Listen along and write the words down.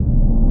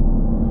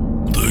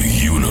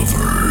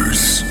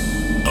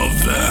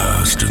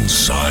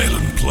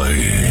silent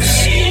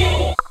place.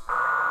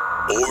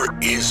 Or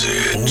is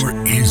it? Or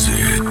is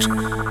it?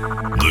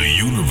 The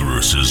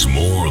universe is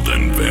more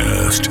than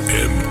vast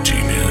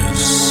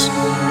emptiness.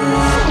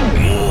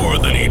 More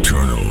than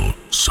eternal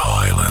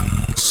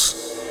silence.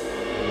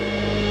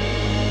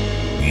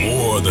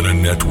 More than a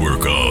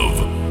network of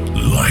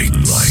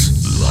lights.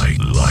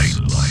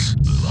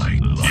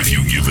 If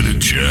you give it a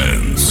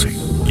chance,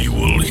 you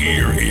will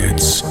hear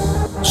its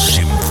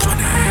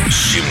symphony.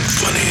 You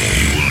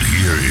will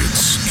hear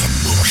its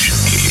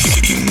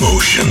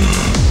emotion.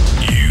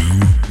 You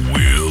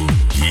will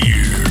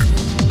hear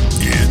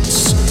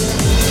its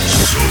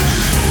soul.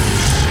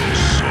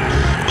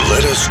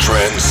 Let us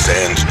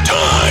transcend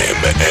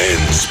time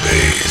and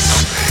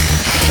space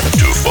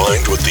to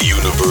find what the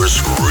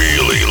universe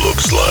really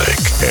looks like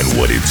and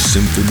what its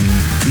symphony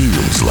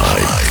feels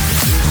like.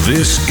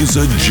 This is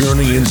a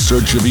journey in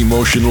search of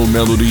emotional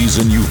melodies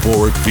and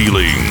euphoric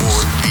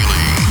feelings.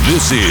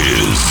 This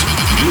is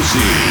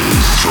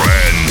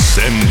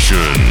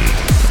Trancescension.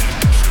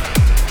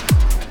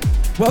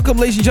 Welcome,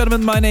 ladies and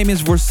gentlemen. My name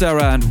is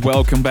Vorcera, and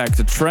welcome back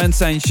to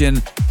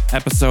Trancescension,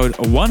 episode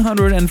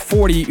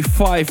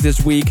 145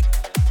 this week.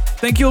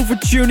 Thank you all for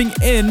tuning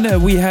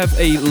in. We have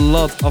a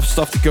lot of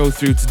stuff to go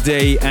through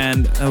today,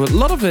 and a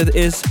lot of it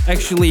is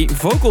actually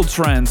vocal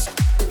trance,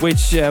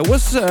 which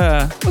was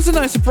a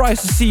nice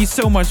surprise to see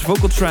so much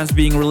vocal trance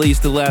being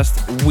released the last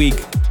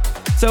week.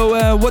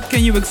 So what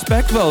can you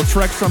expect? Well,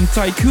 tracks from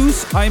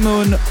Tycoos,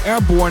 Imoon,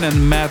 Airborne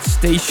and Mad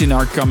Station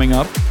are coming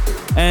up.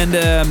 And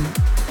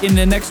in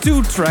the next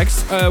two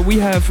tracks, we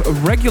have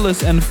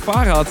Regulus and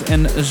Farad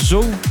and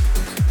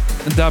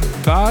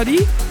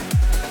Zodabadi.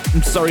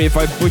 I'm sorry if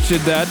I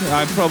butchered that,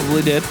 I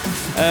probably did.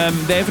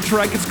 They have a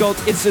track, it's called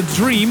It's a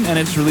Dream, and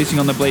it's releasing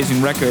on the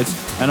Blazing Records.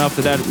 And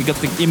after that, we got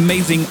the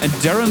amazing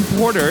Darren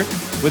Porter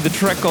with a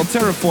track called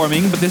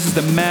Terraforming, but this is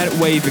the Mad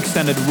Wave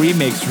Extended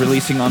Remix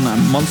releasing on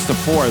Monster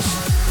Force.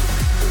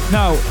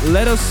 Now,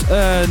 let us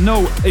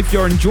know if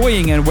you're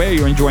enjoying and where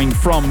you're enjoying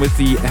from with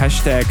the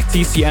hashtag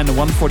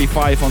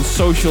TCN145 on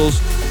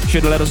socials.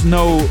 Should let us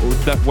know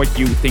what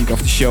you think of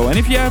the show. And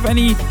if you have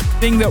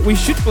anything that we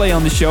should play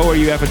on the show, or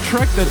you have a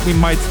track that we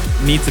might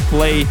need to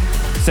play,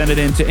 send it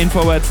in to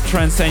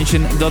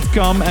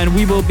info@trancescension.com and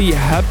we will be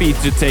happy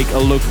to take a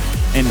look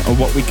in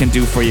what we can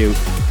do for you.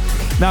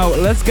 Now,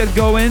 let's get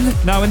going.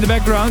 Now, in the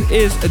background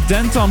is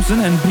Dan Thompson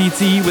and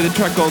PT with a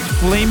track called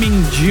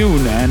Flaming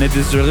June, and it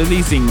is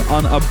releasing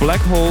on a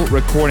Black Hole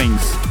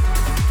Recordings.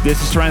 This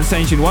is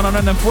Trancescension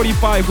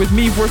 145 with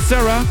me,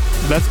 Vorcera.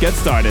 Let's get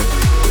started.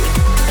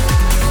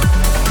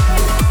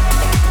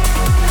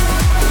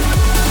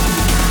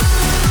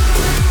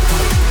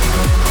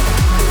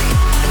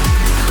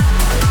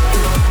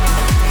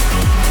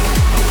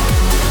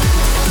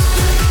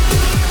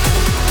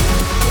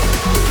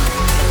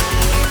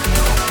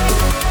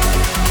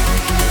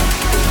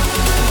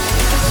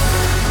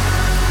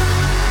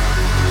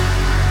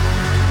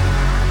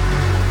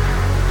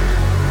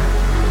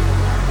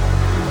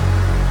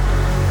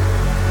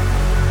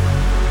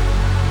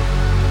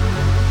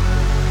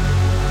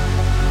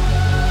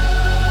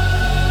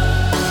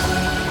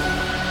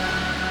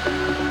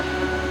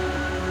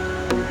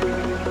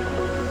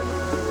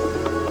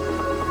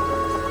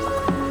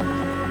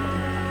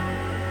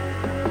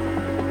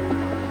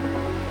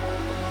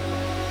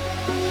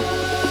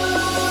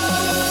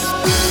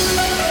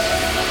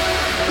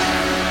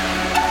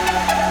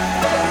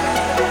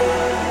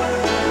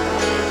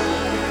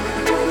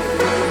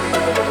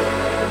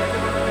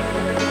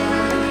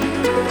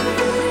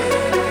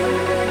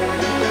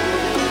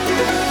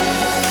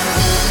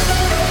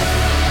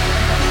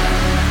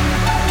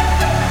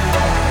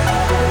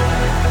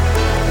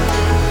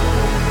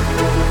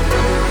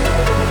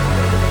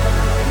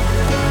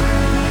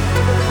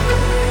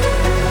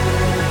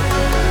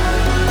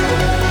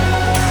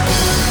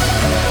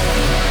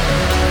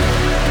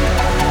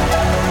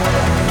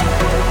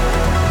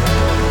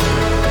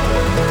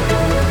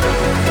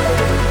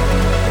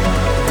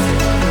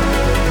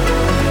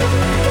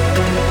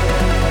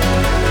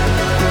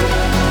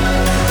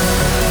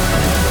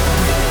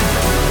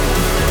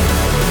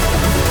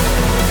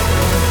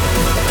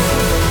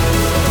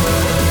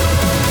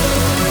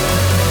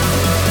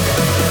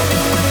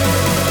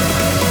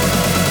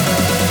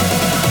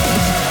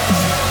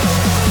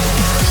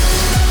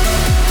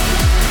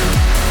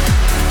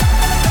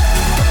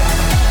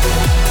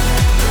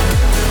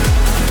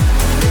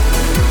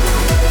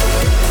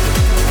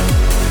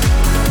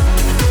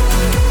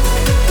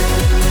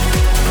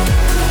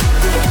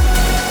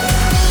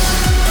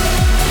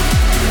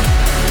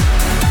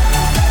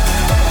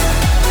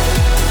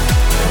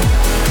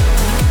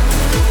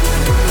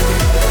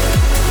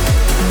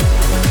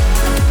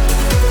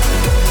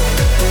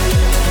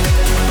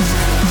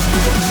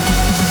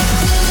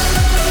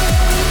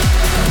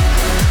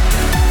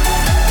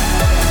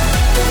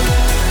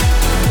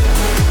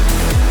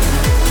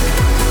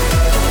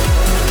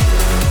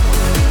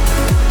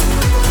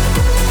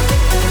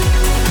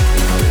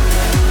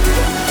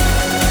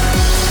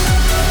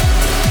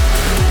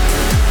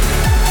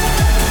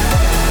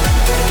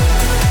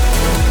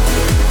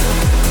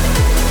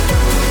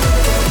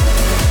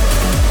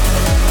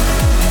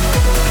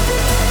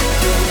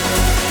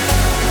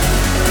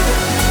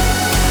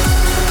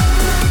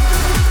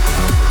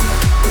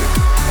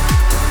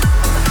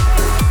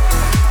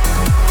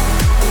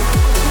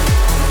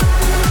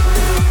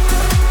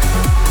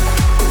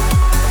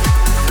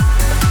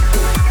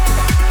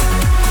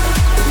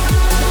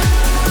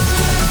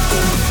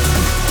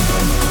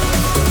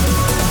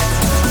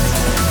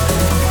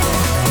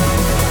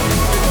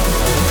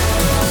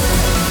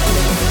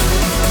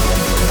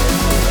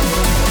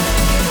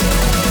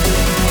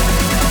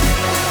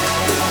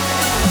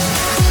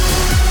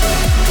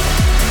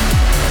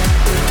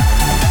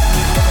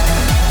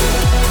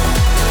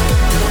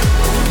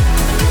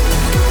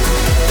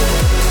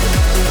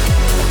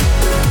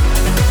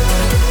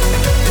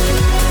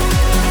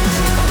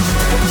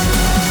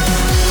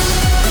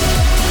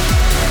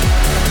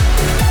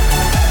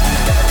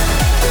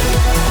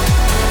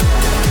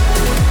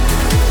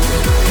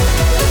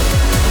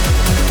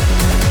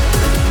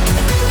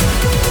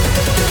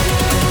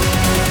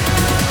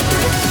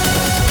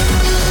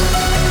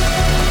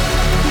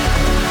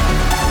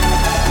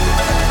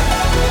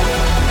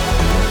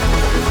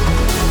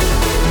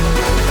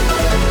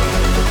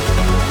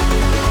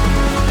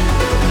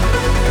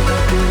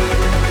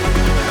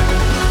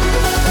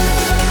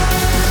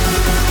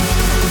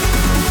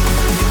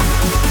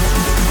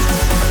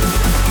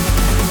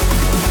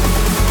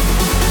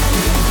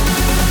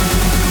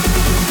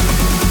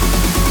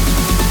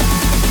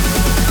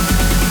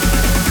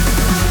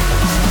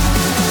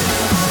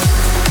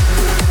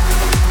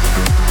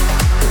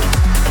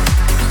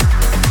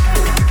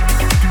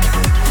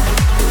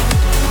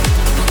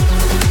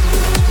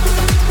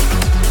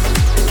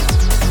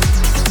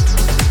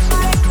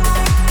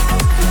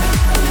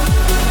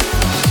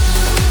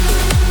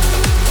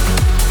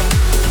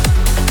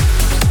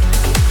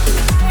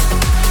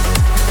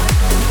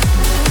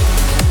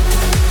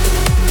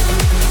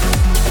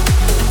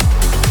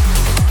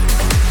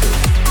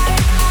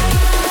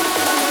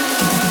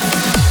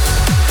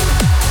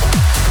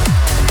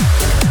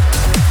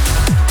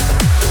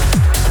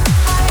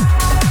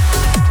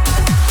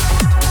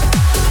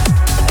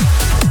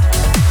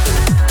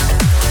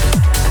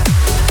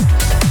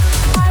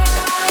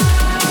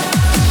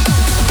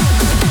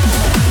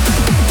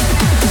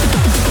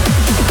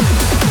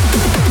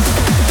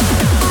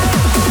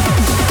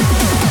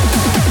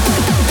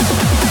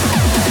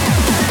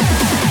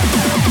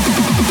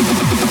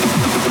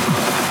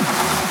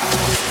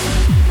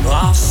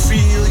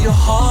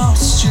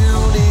 heart's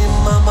tuning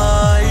my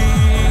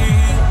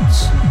mind.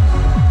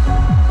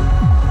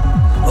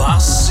 I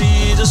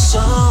see the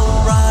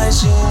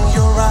sunrise in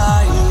your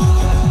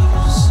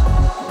eyes.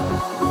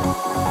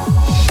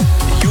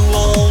 You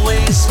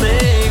always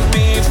make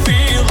me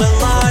feel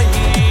alive.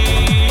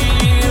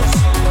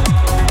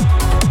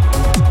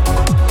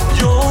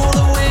 You're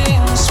the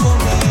wings for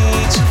me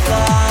to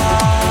fly.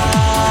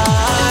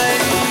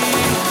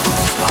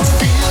 I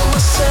feel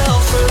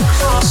myself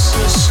across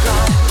the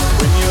sky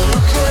when you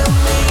look at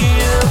me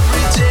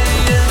every day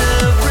and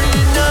every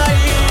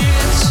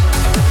night.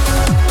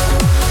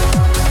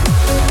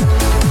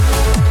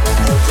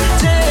 Every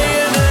day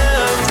and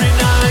every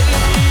night.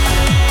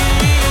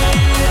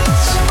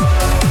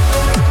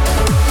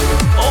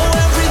 Oh,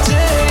 every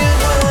day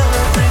and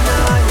every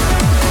night.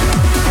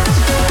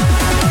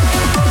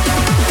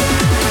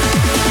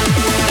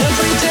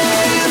 Every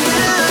day and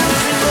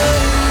every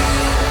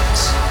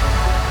night.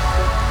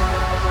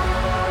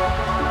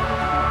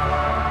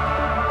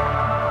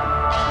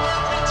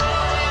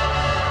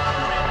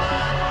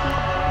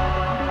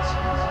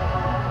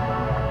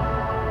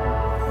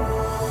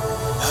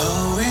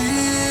 How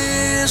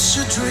is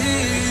a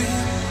dream?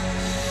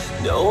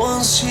 No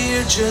one's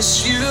here,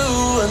 just you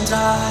and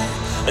I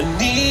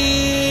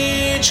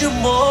need you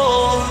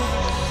more.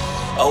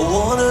 I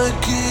wanna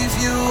give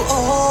you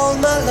all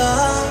my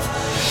love.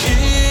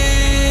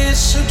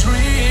 It's a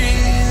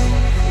dream.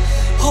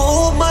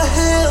 Hold my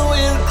hand,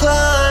 we're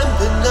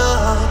climbing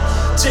up.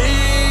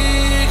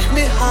 Take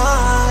me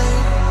high.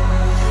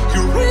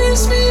 You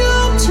raise me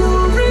up to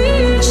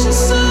reach the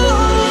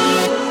sun.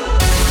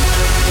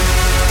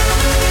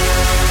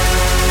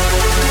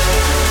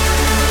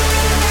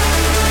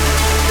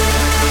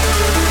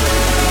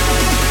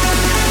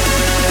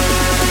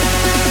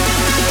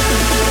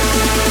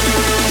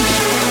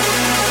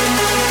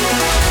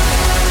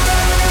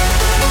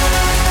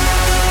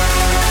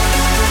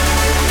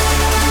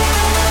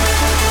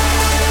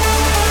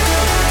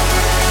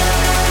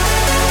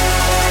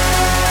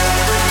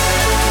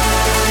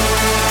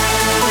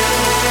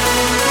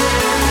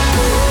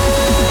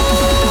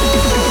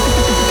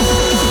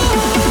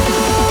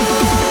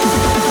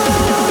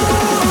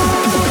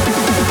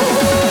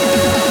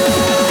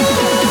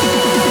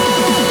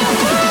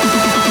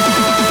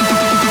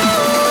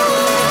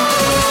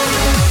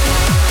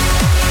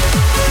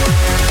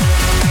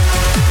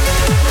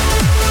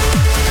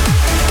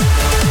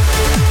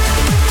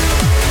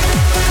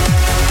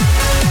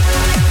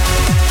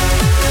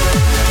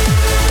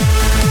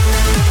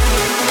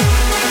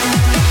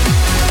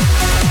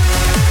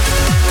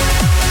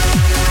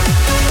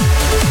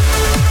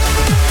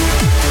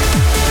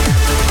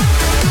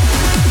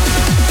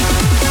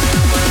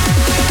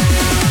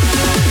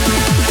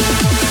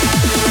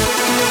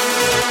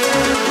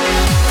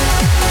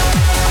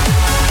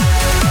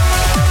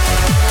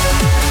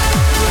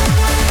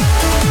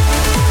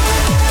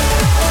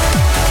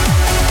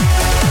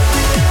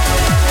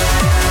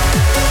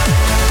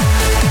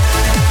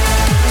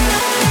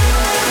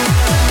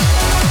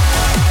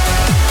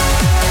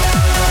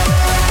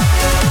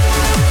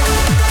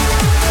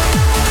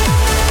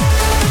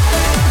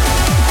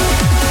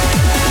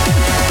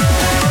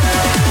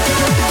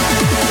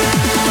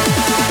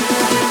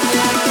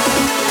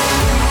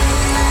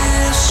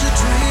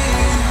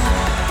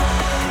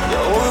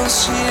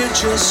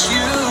 Just you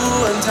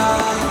and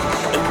I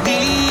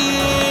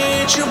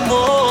need you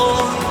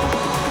more.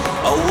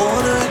 I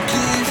wanna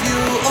give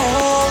you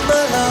all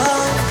my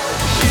love.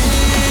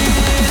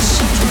 It's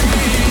a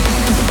dream.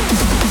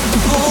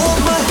 Hold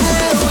my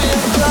hand,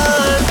 we're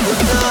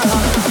climbing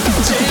up.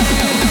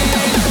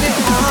 Take me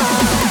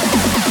high.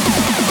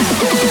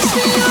 Raise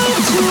me up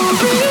to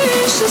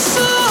reach the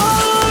sun.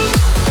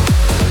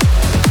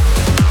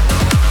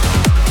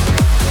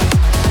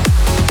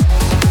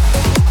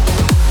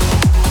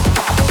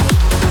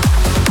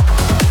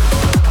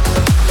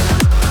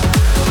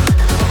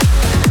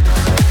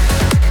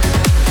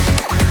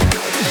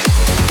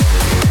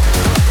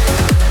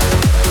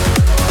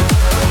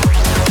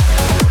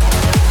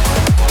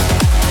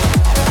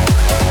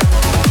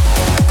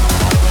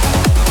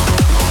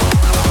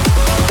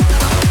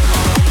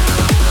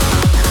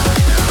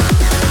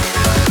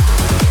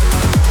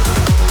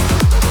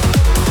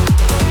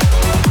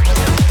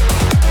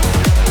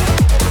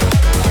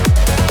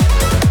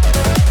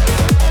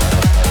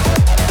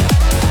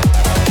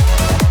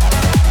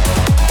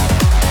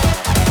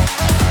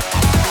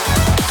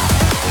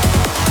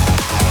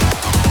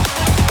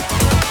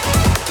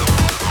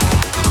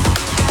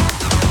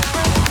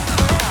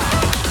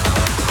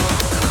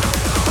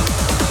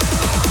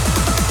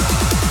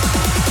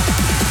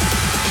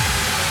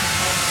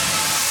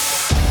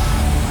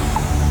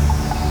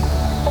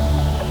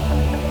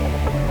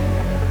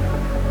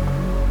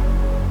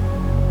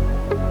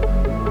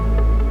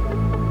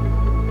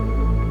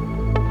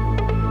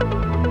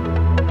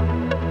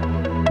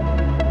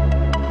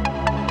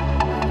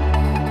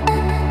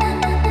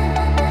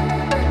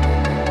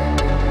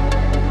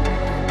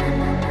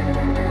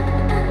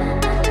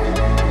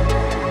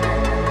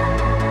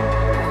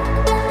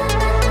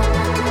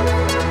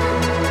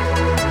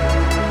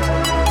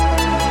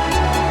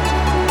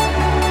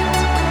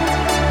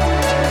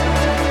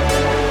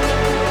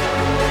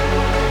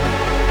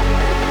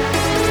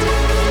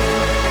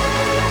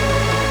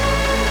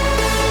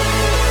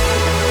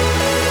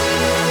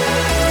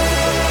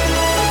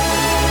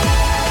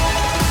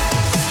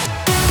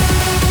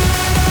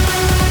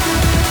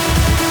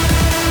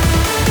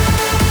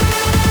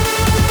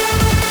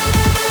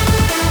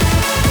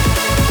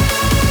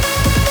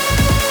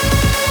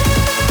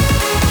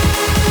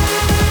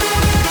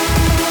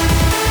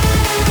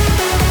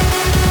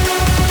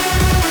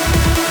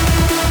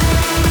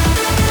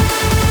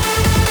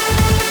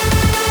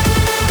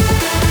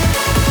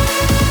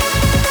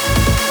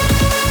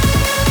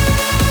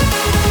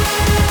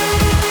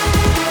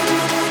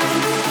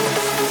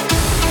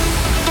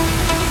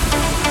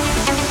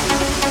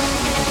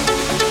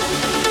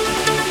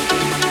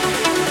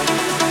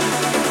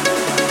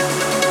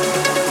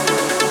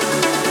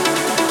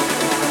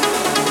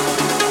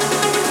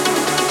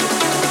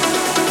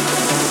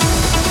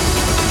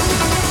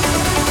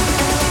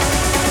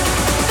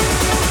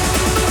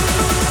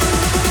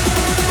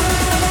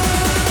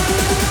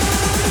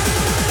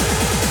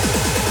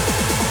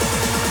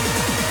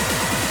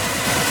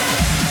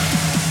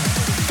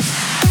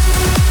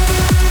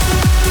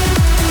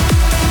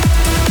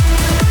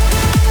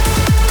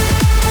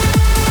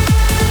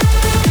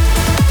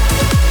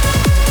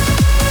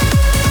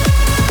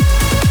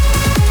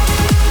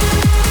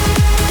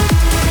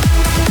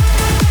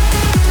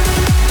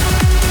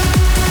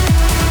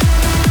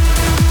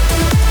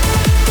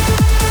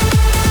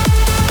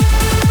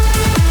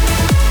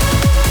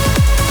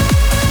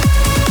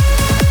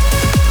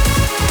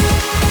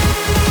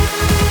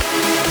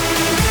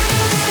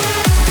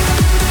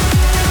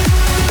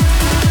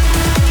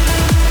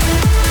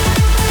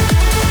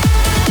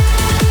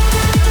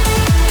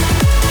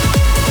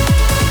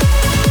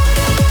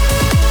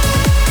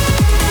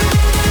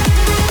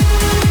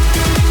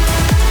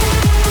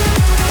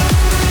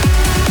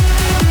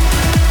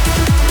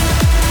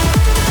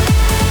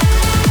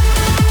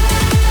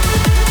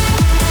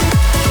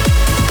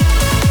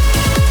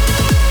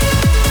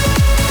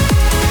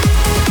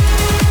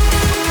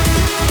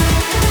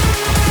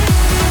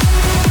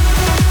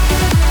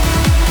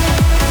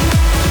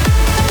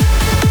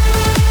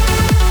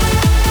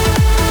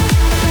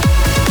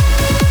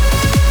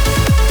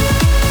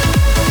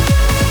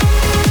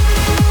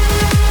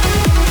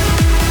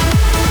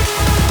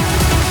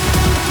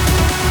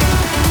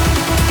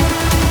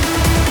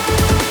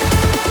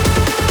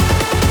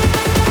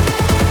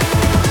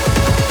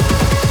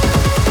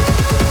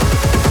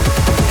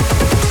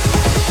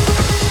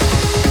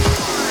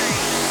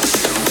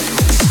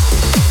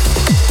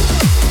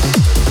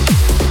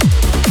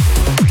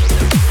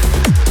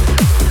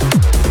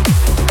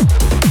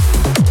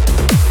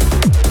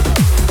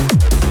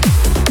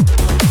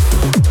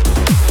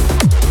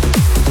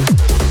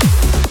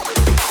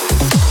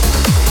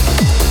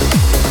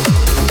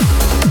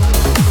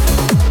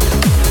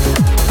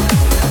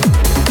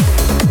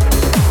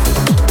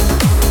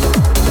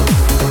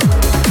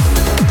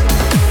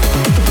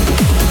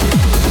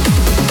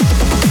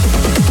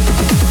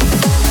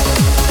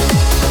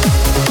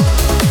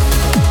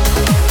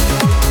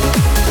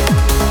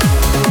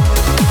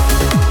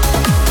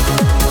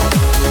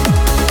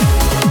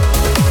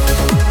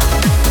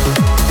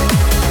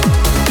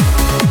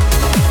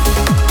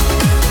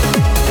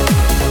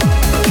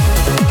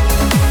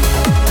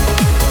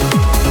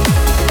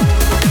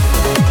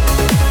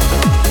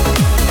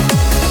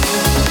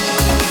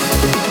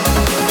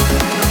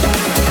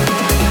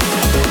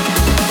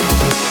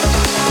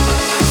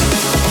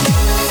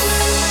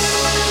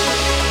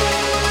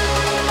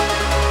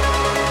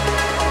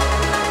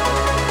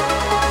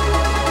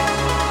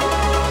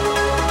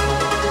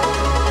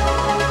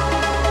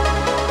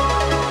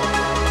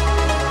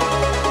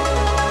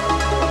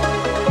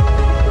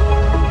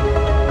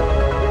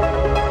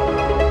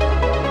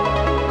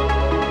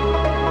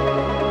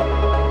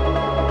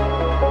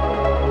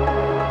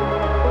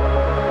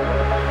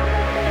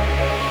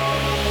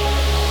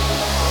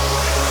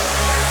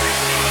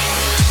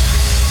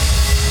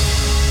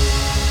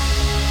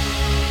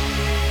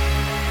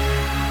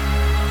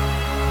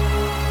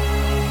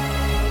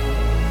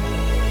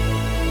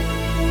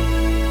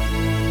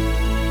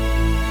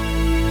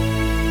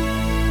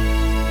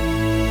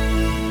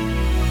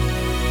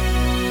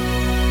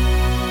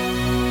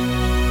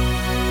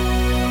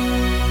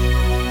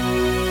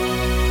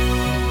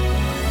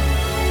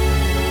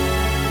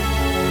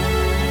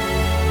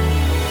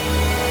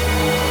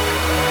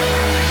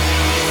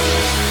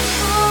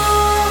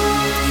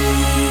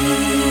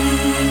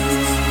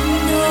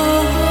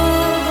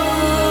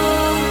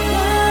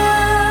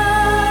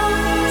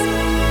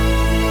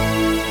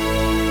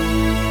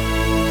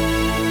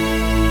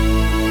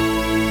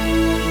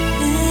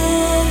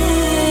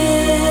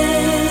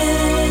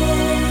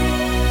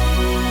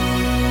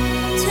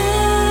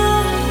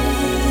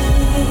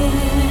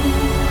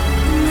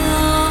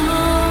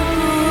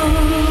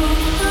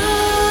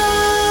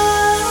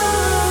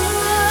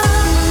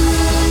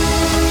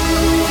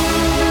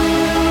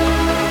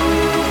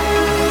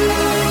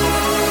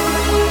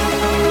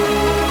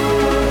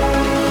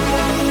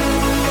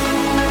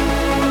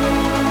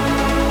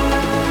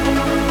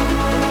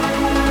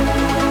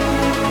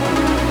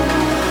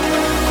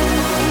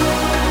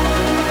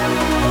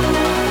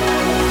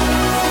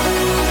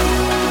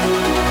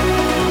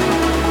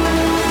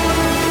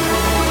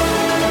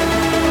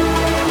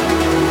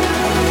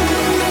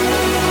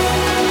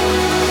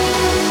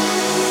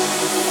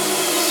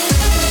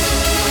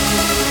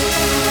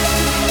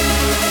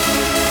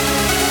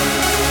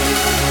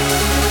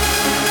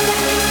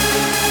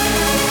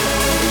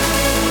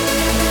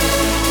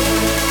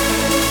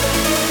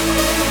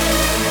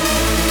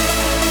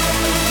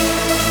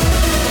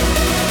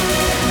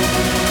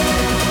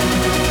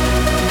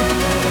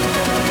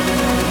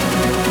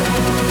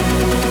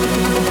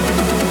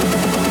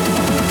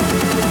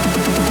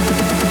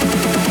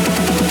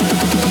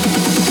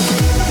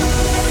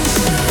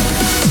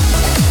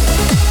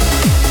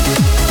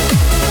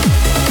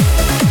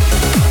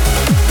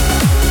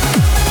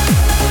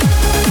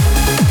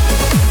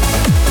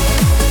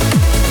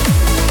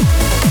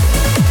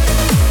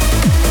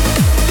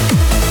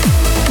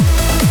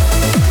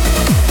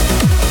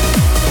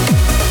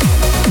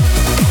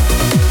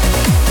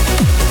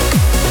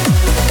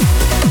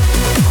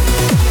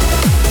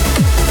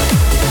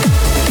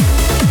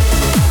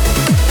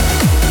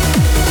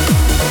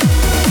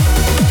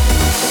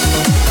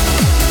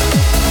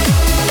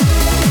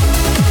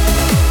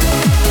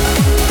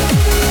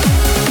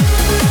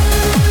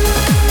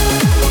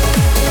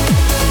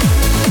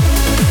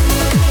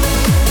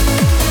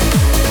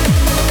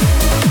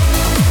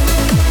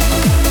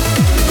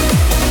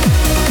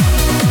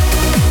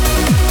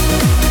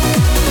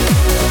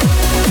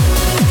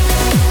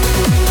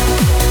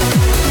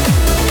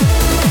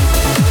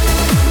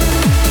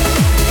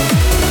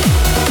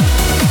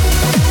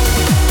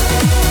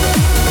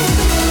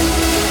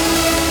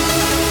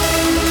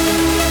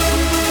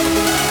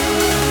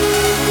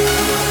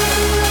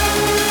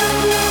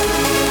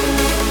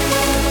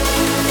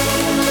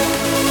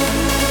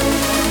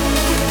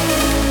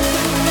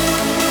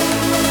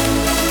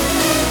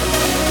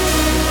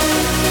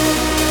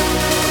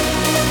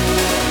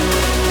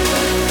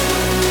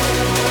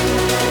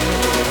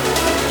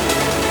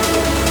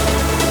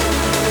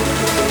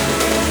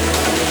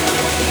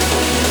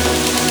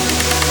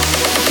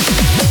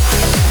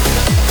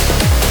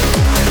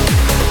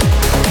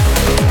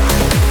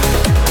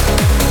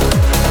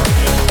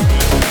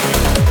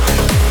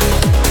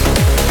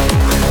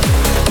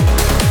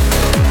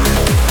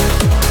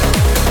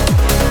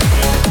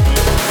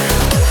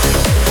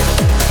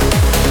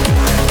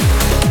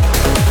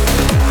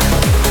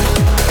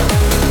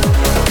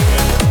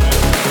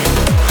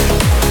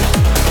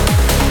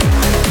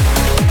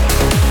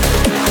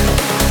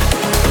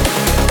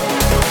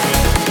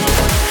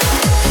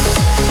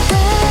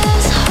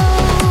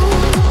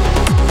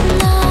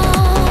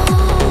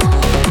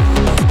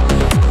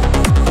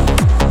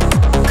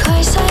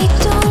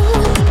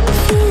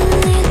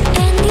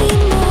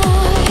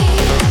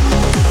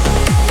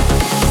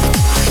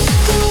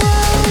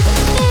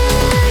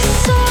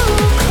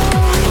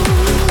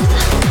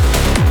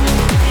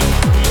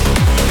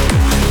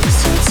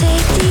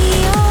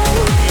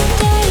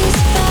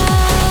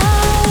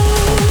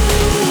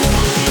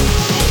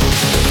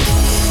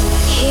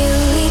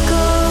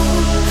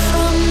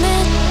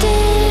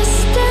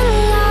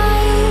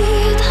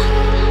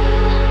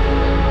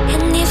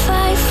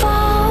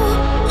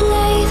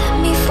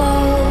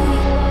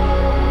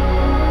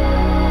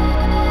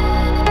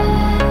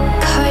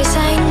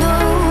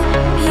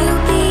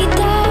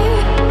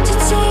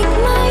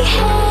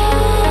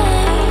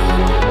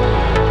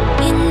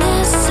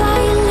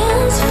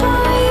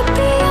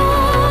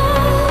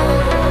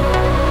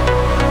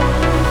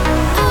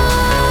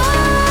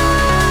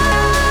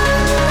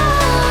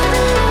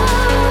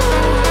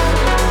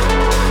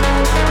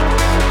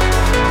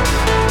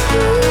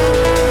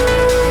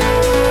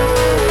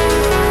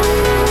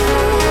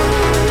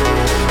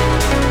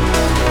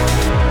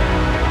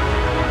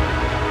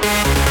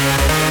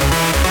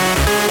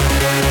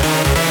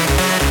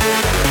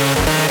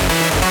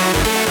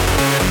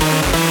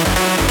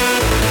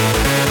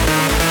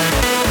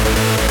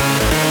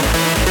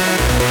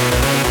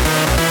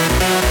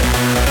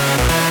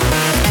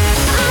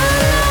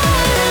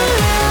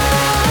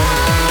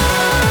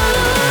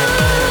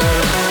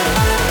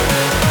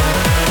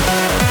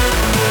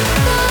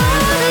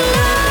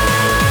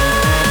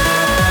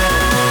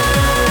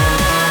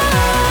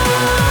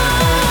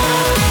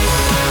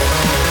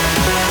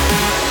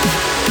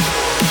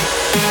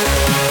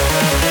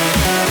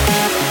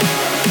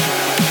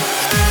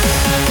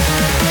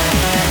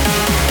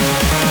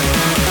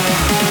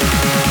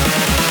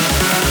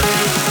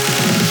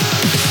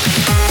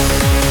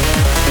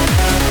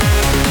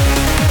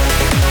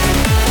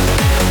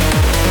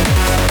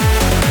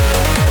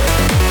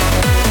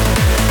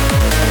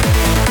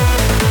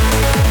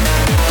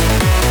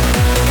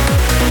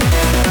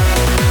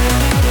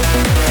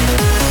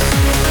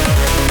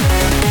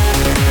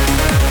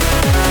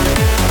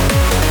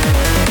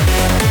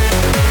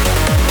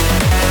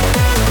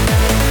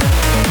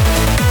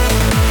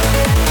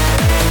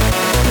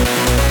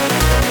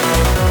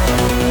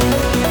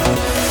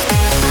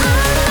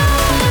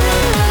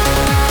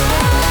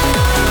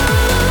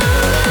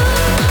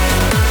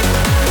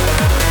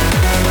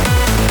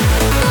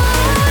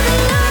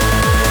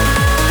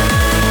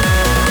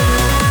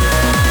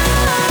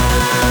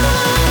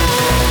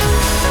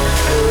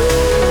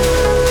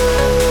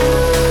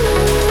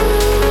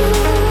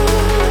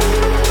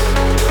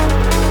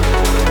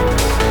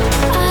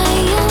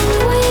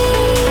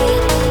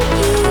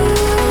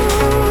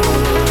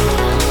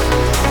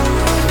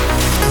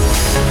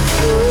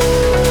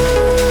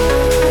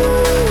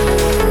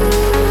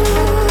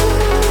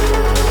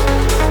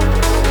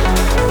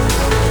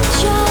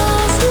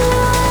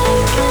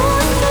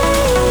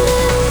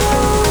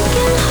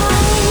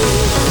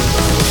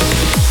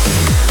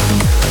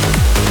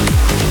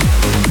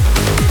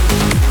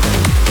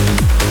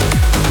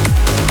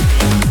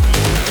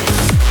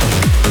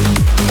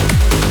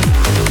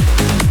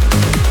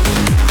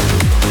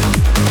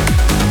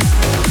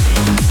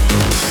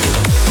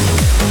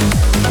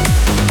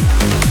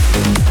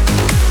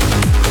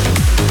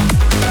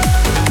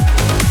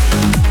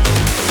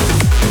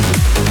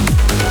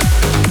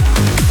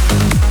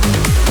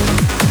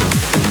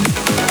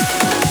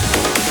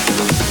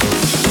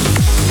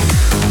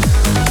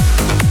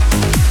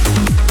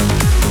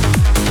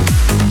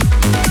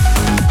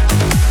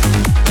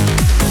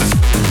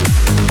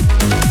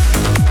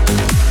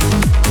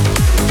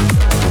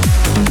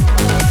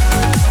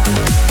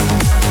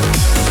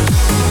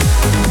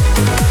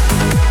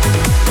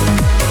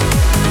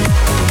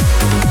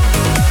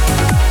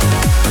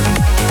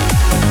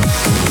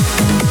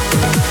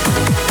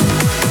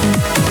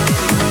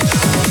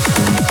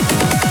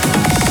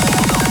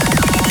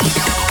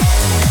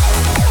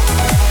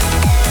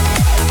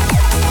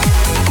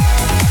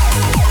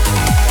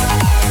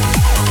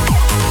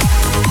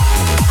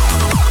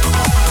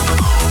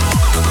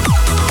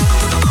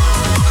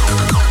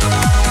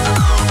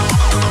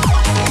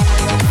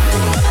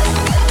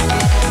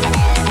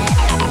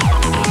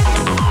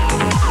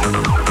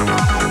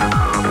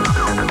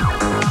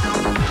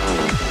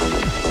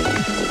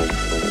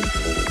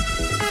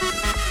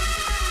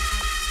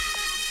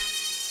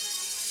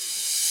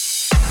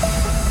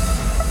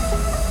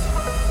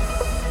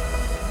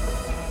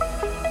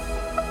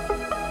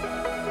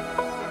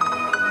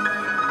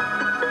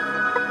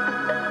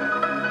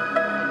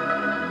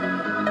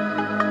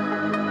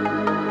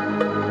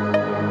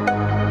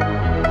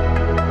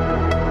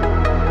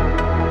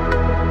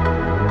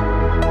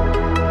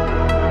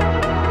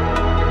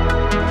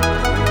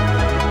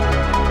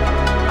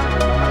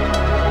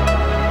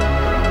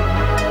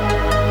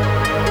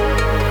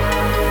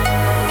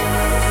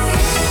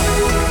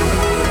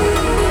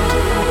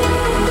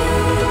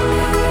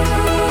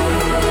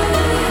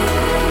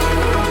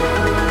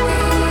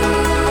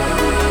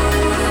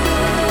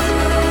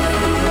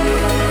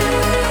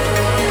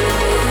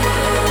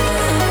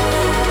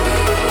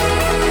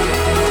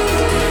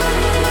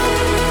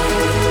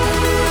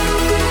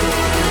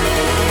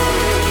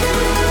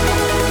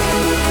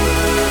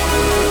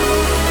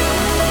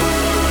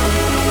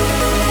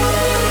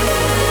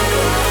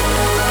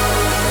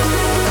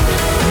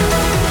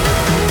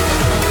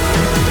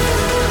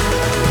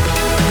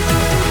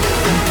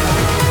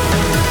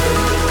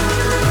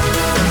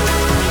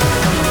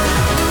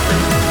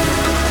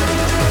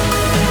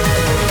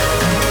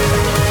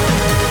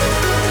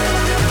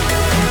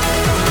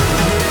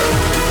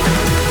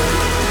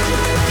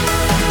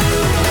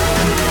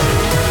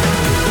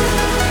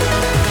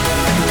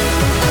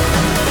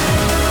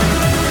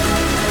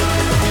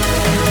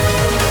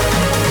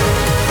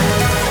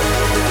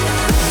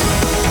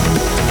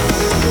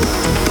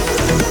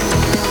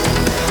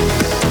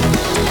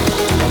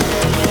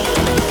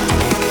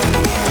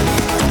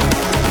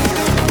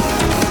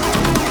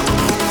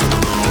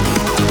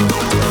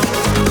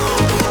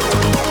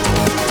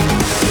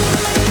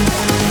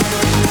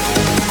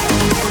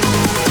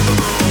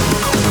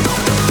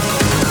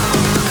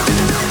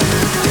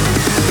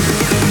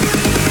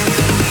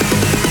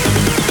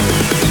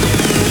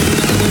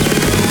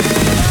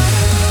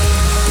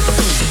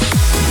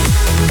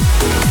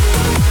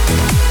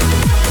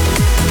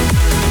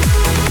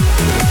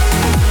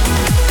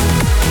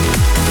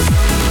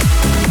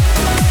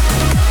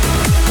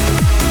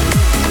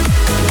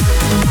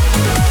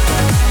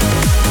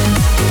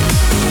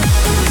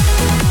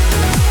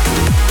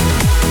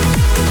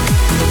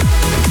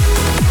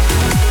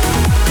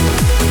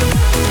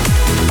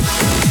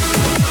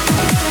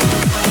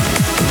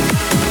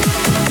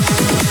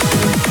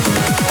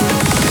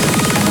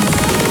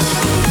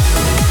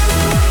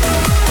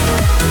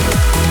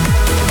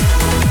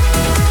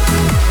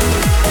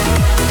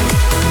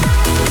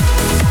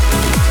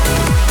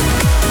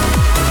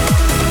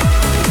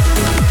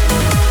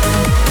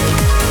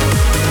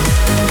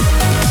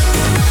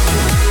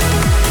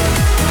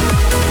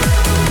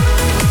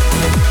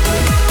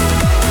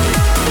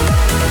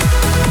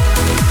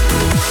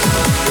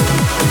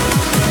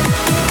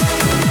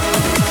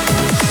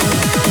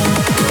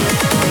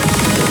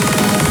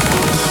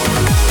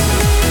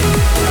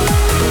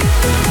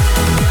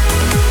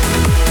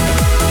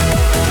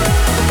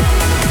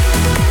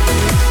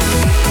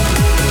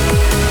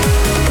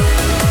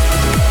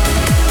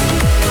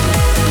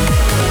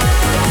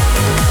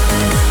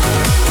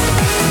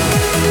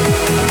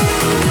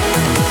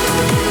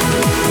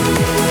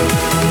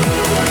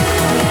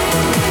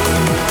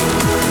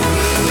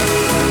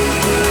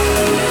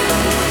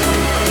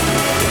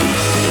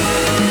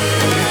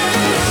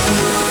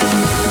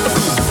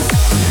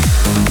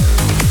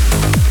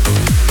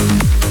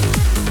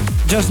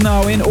 Just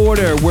now in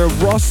order were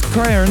Ross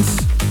Cairns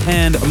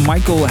and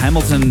Michael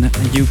Hamilton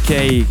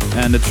UK,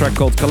 and the track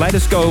called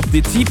Kaleidoscope.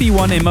 The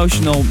TP1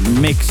 Emotional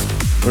Mix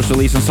was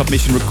released on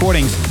Submission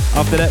Recordings.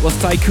 After that was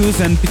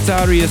Tycoos and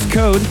Pitaria's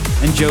Code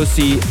and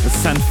Josie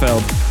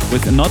Sandfeld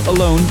with Not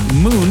Alone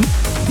Moon.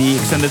 The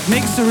extended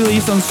mix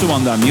released on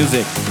Suanda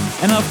Music.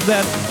 And after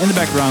that, in the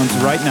background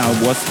right now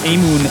was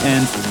A-Moon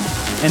and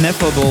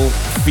Ineffable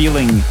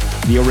Feeling.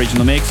 The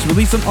original mix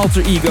released on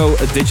Alter Ego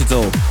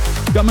Digital.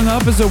 Coming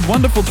up is a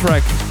wonderful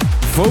track,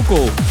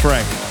 vocal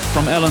track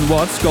from Alan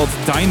Watts called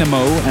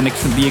Dynamo, and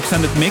the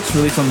extended mix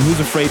released on Who's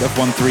Afraid of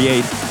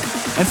 138.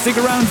 And stick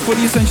around for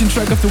the Ascension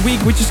track of the week,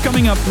 which is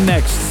coming up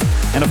next.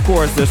 And of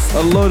course, there's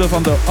a load of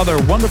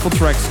other wonderful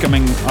tracks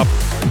coming up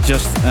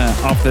just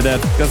after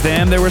that, because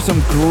damn, there were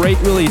some great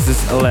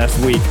releases last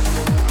week.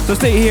 So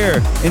stay here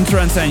in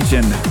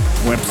Trancescension,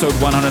 episode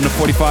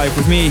 145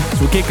 with me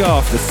as we kick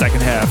off the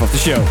second half of the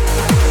show.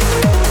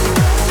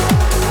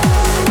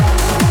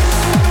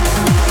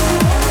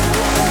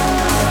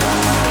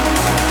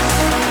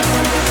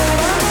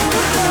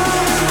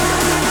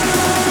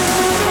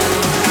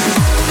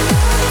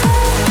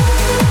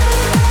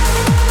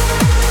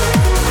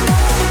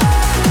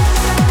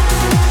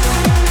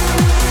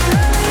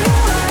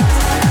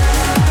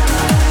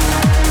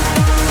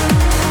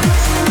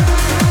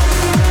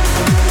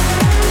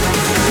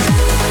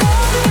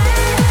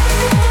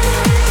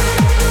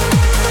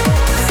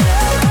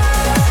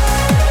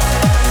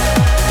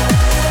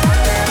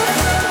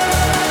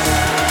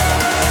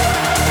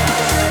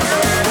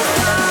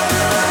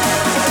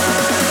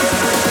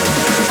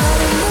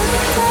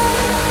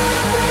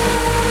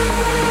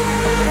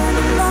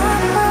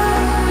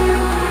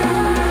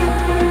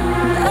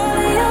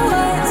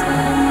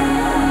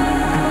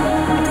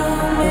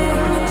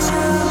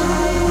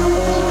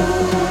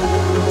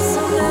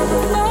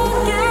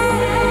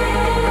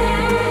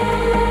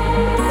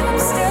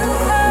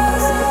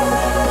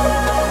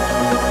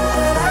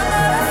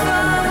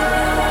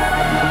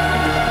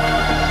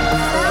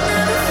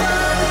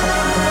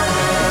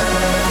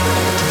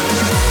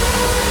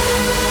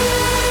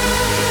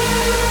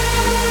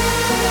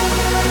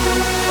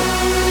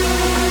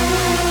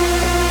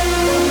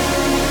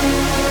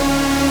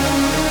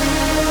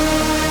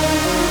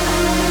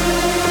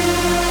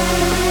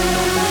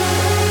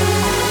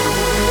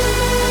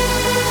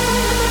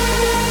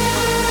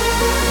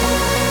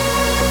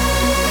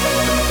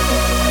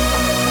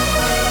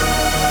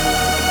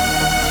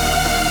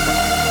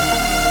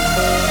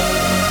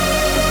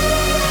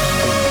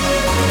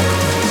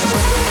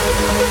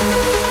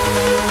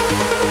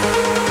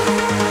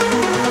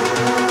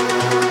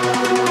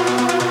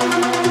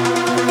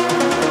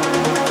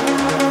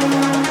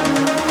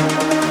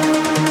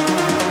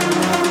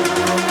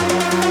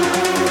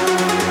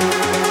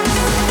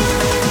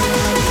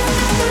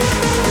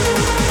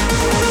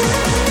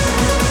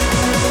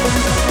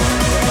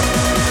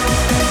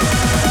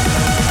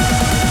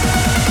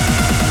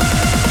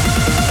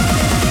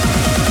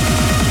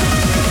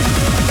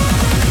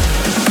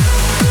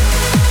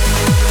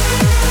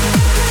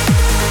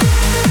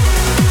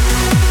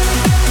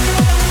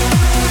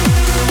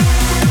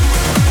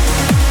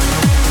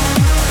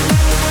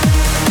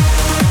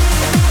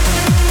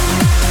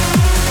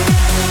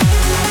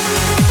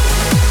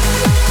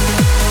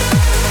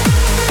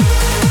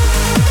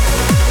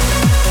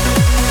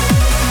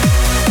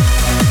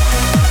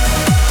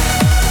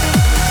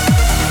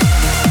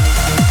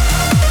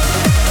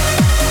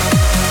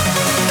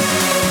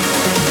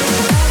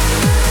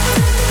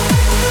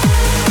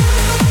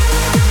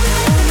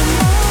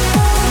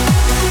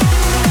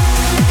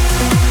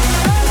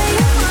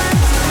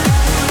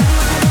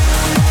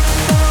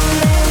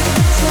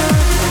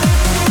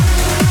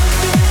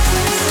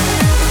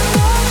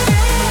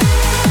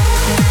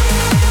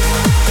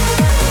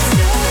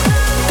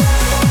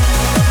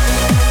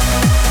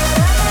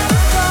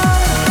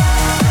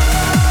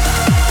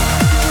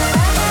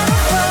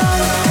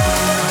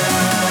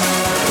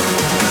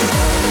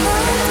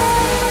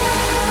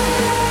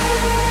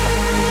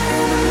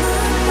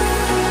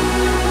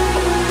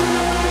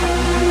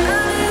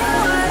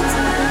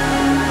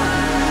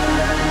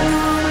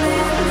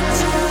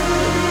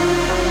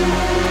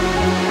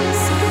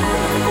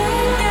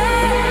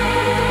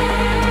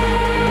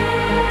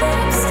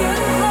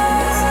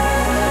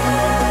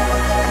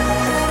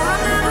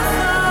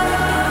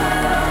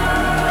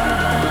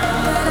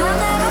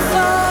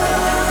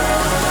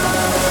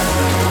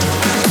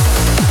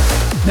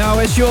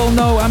 As you all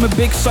know, I'm a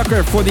big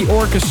sucker for the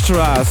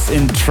orchestras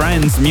in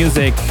trance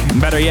music.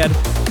 Better yet,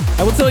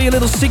 I will tell you a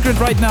little secret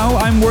right now.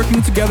 I'm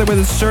working together with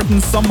a certain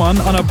someone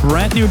on a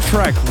brand new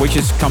track, which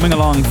is coming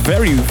along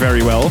very,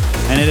 very well,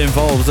 and it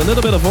involves a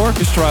little bit of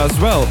orchestra as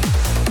well.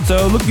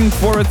 So looking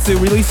forward to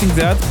releasing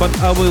that, but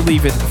I will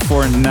leave it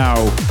for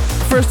now.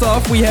 First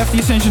off, we have the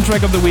Ascension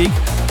track of the week,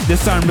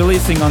 this time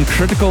releasing on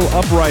Critical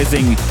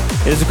Uprising.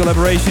 It is a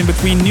collaboration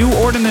between New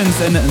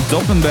Ordinance and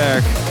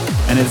Doppenberg,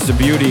 and it's a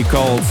beauty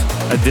called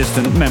A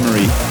Distant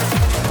Memory.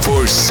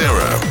 For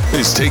Sarah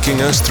is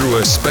taking us through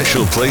a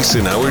special place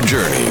in our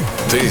journey.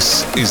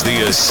 This is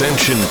the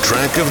Ascension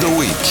track of the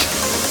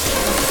week.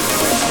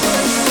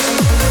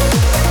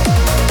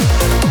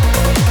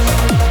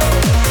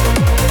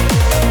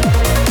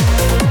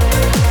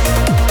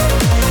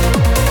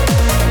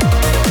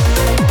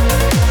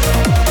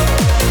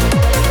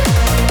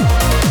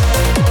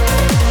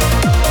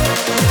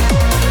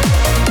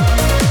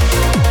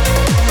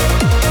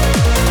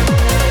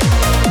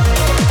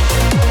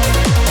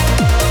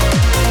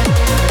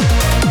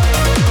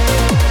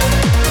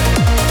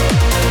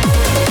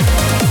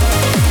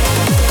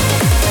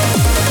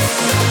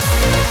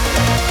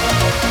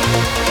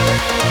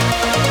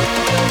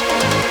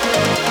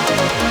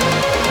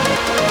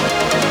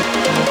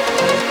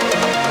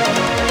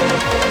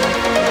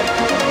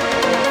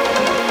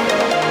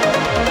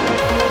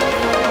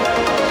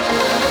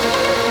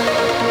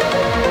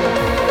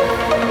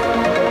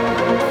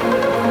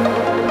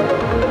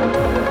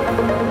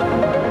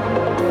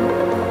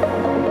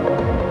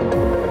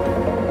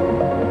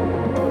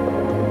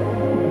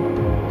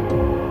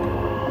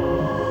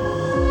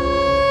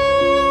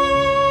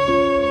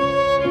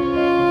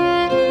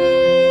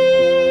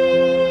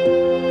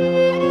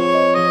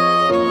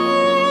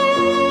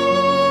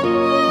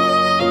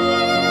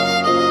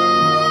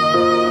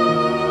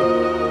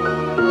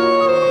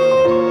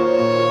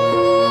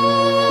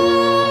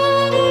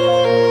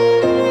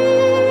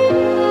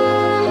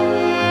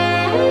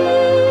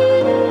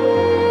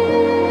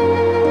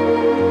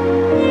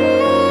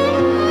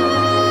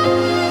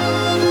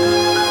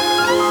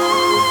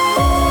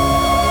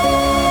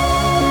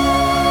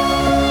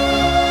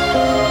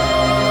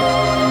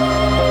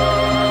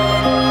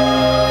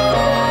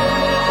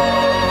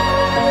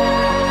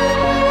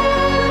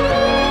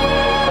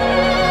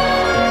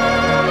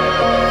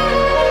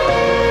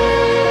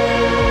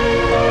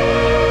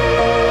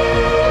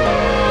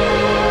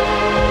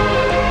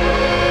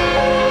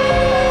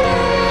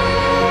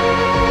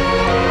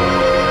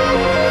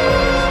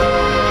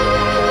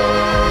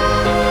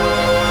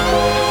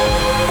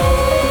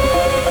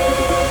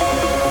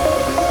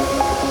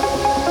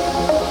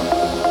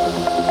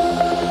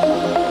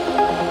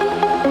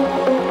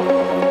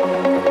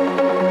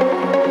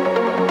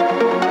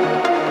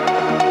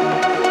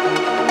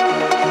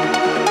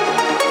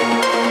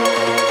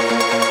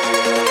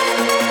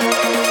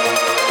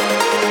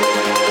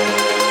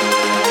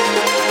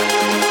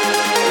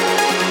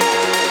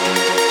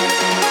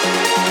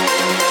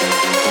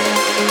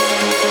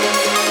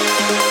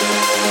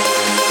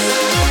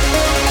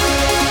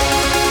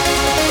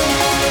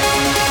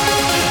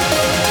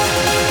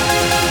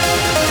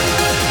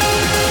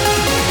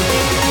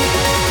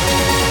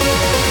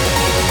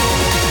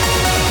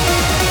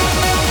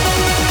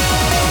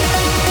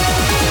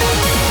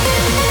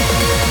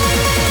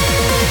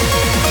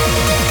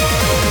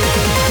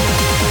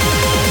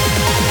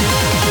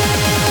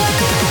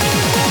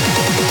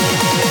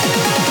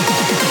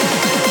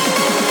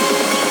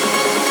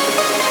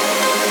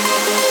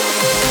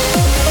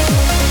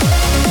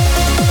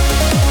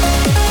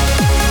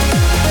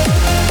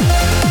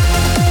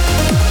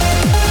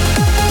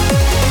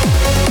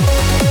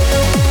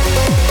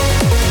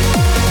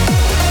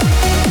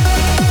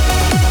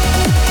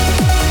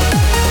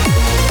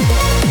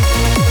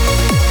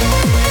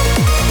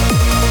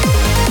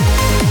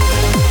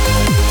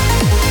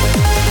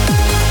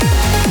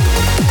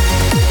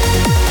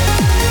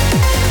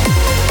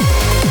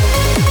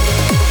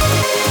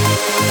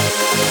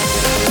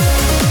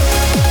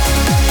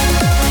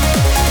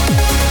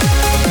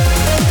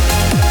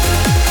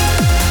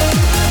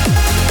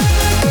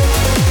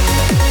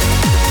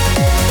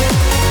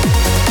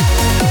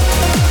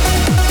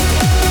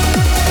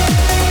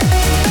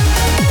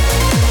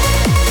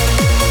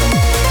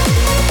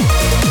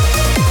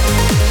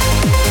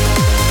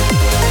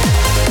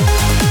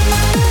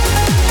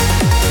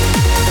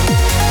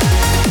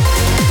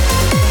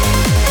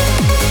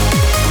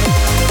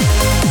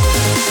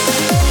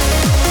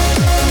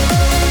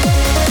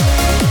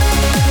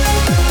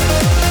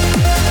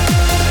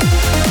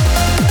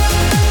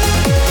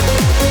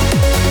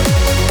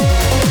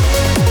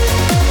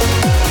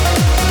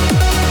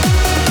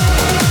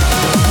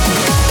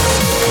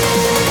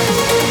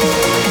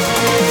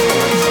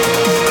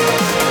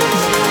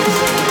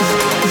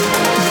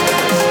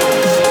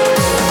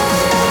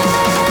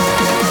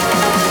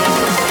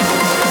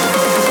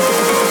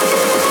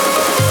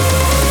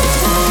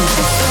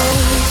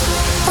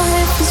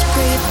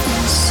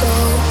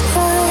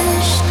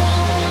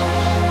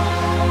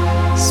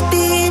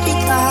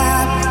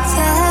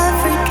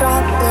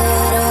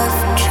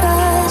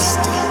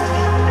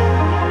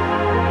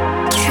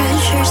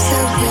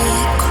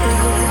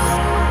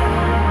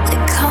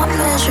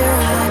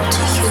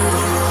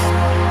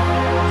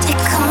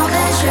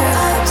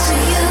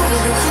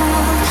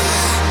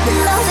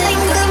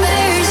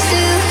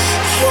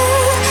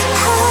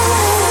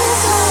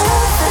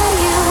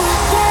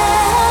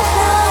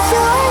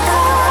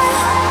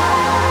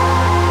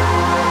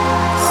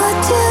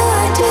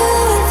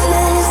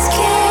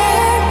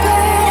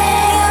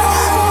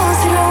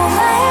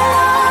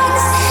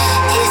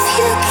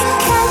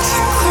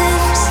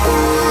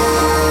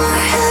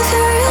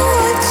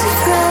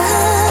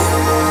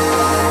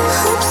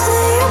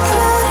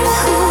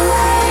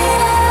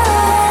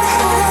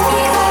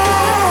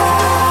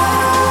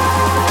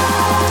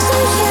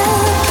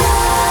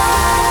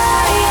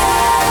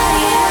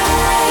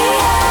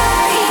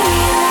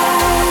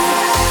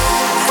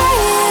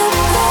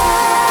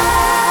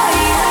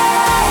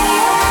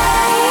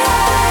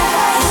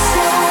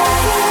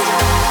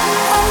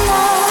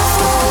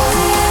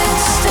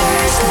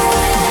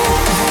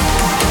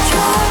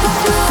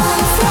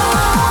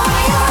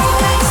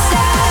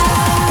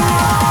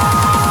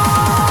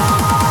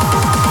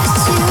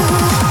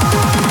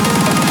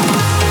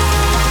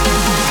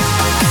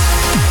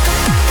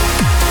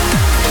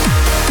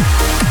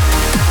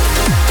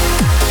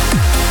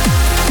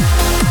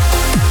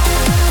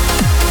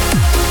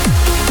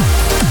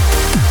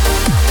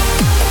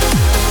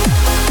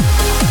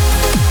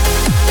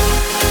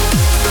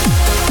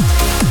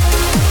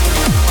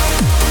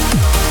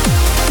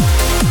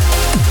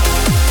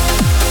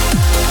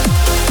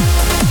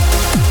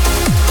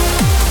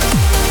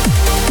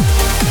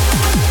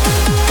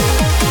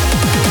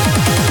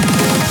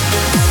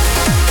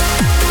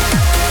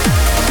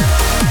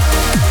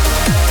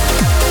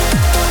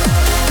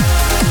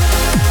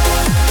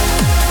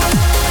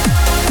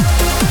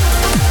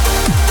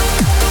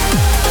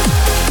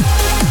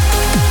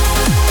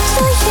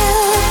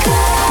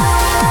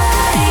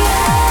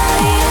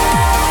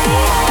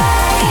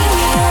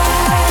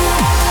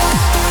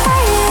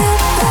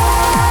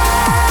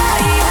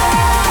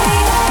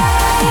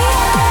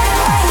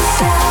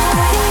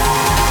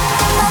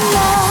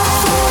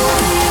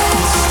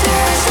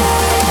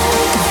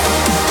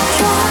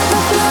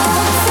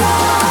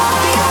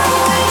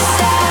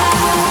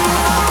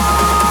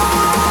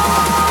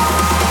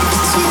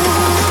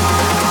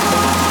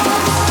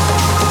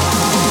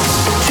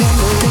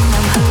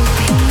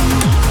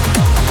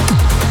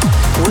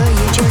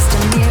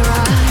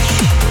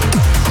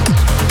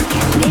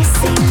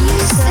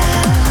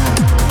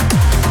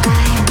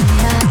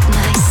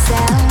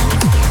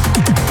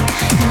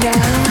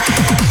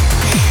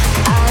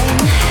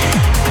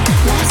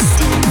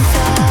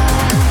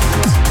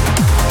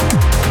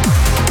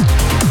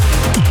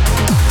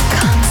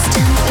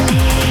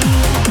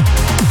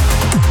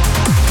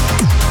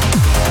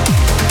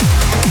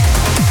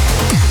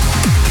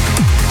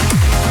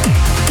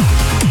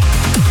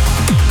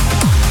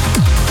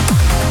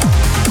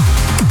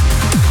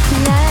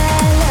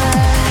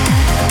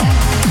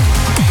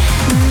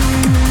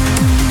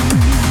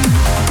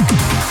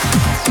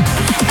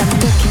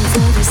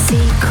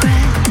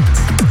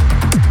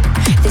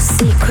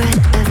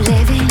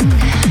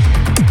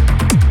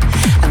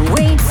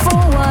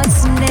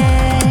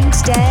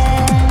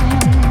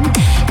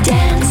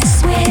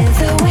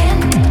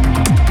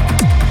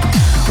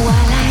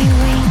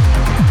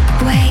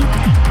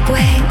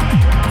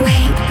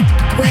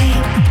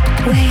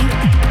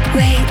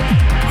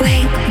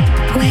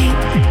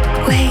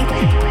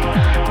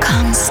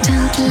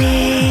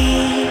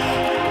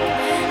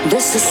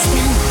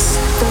 suspense,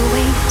 the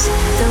wait,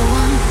 the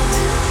want.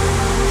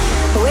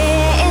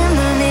 We're in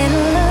the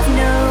middle of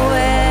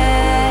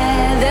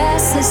nowhere. The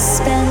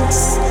suspense,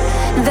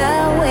 the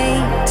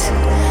wait,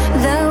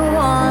 the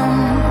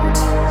want.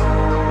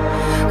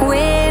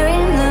 We're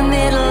in the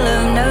middle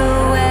of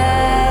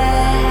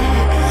nowhere.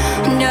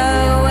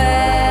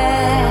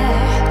 Nowhere,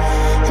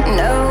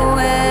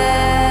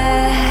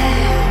 nowhere,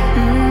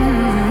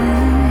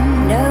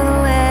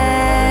 nowhere,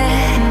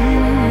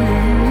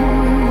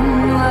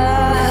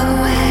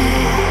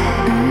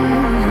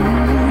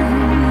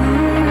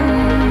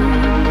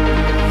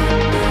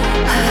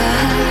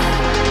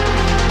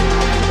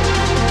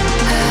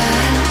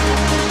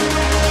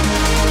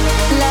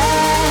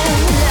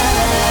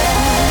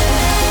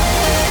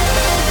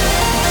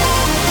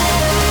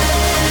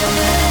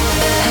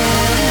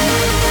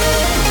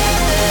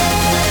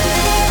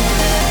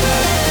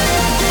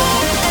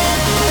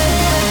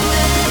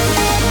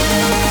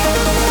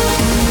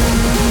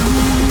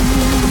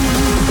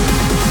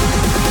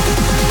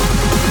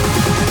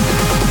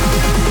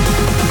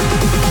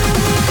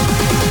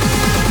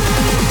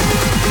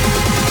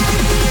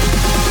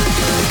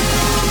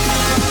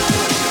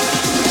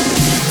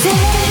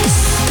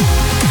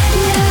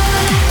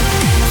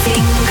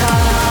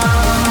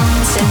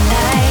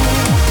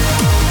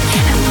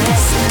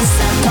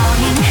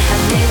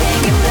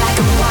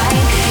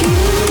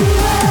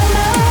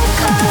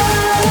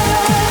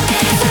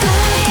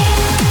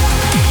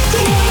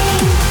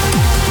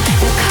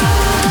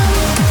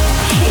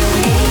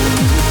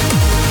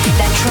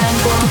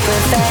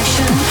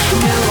 perfection,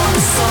 no one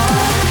saw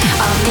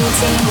our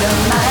meeting the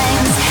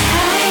minds.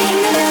 I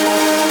know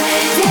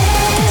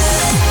this,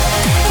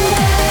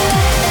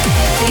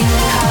 nothing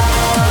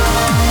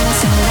calm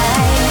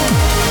tonight.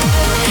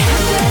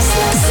 I'm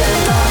restless and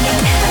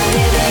longing, I'm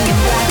living in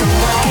black and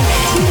white.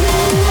 You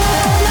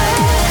are my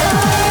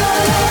call,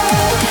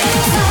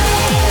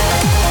 finding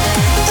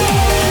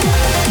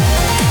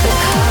the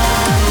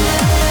calm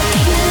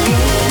you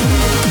need,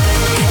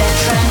 that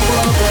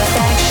tranquil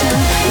perfection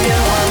no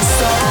one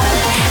saw.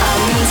 I'm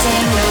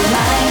meeting the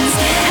minds.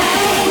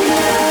 I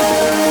know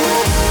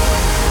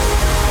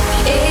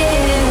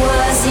it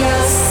was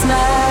your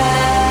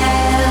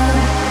smile.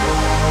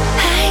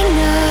 I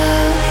know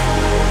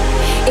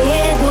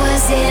it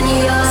was in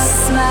your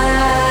smile.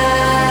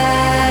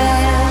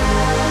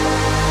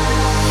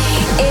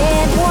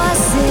 It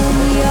was in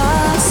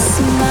your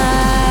smile.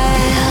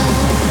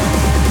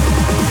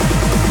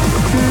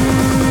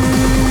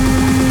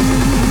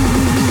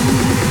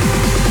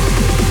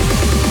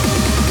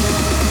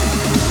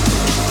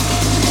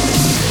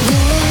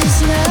 There's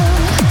no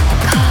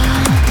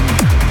calm.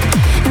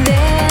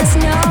 There's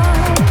no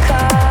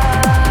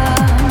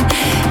calm.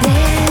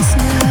 There's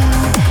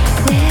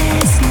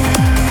no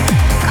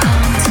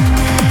calm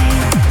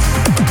tonight.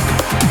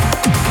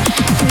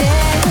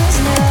 There's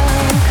no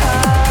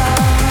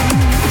calm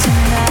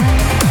tonight.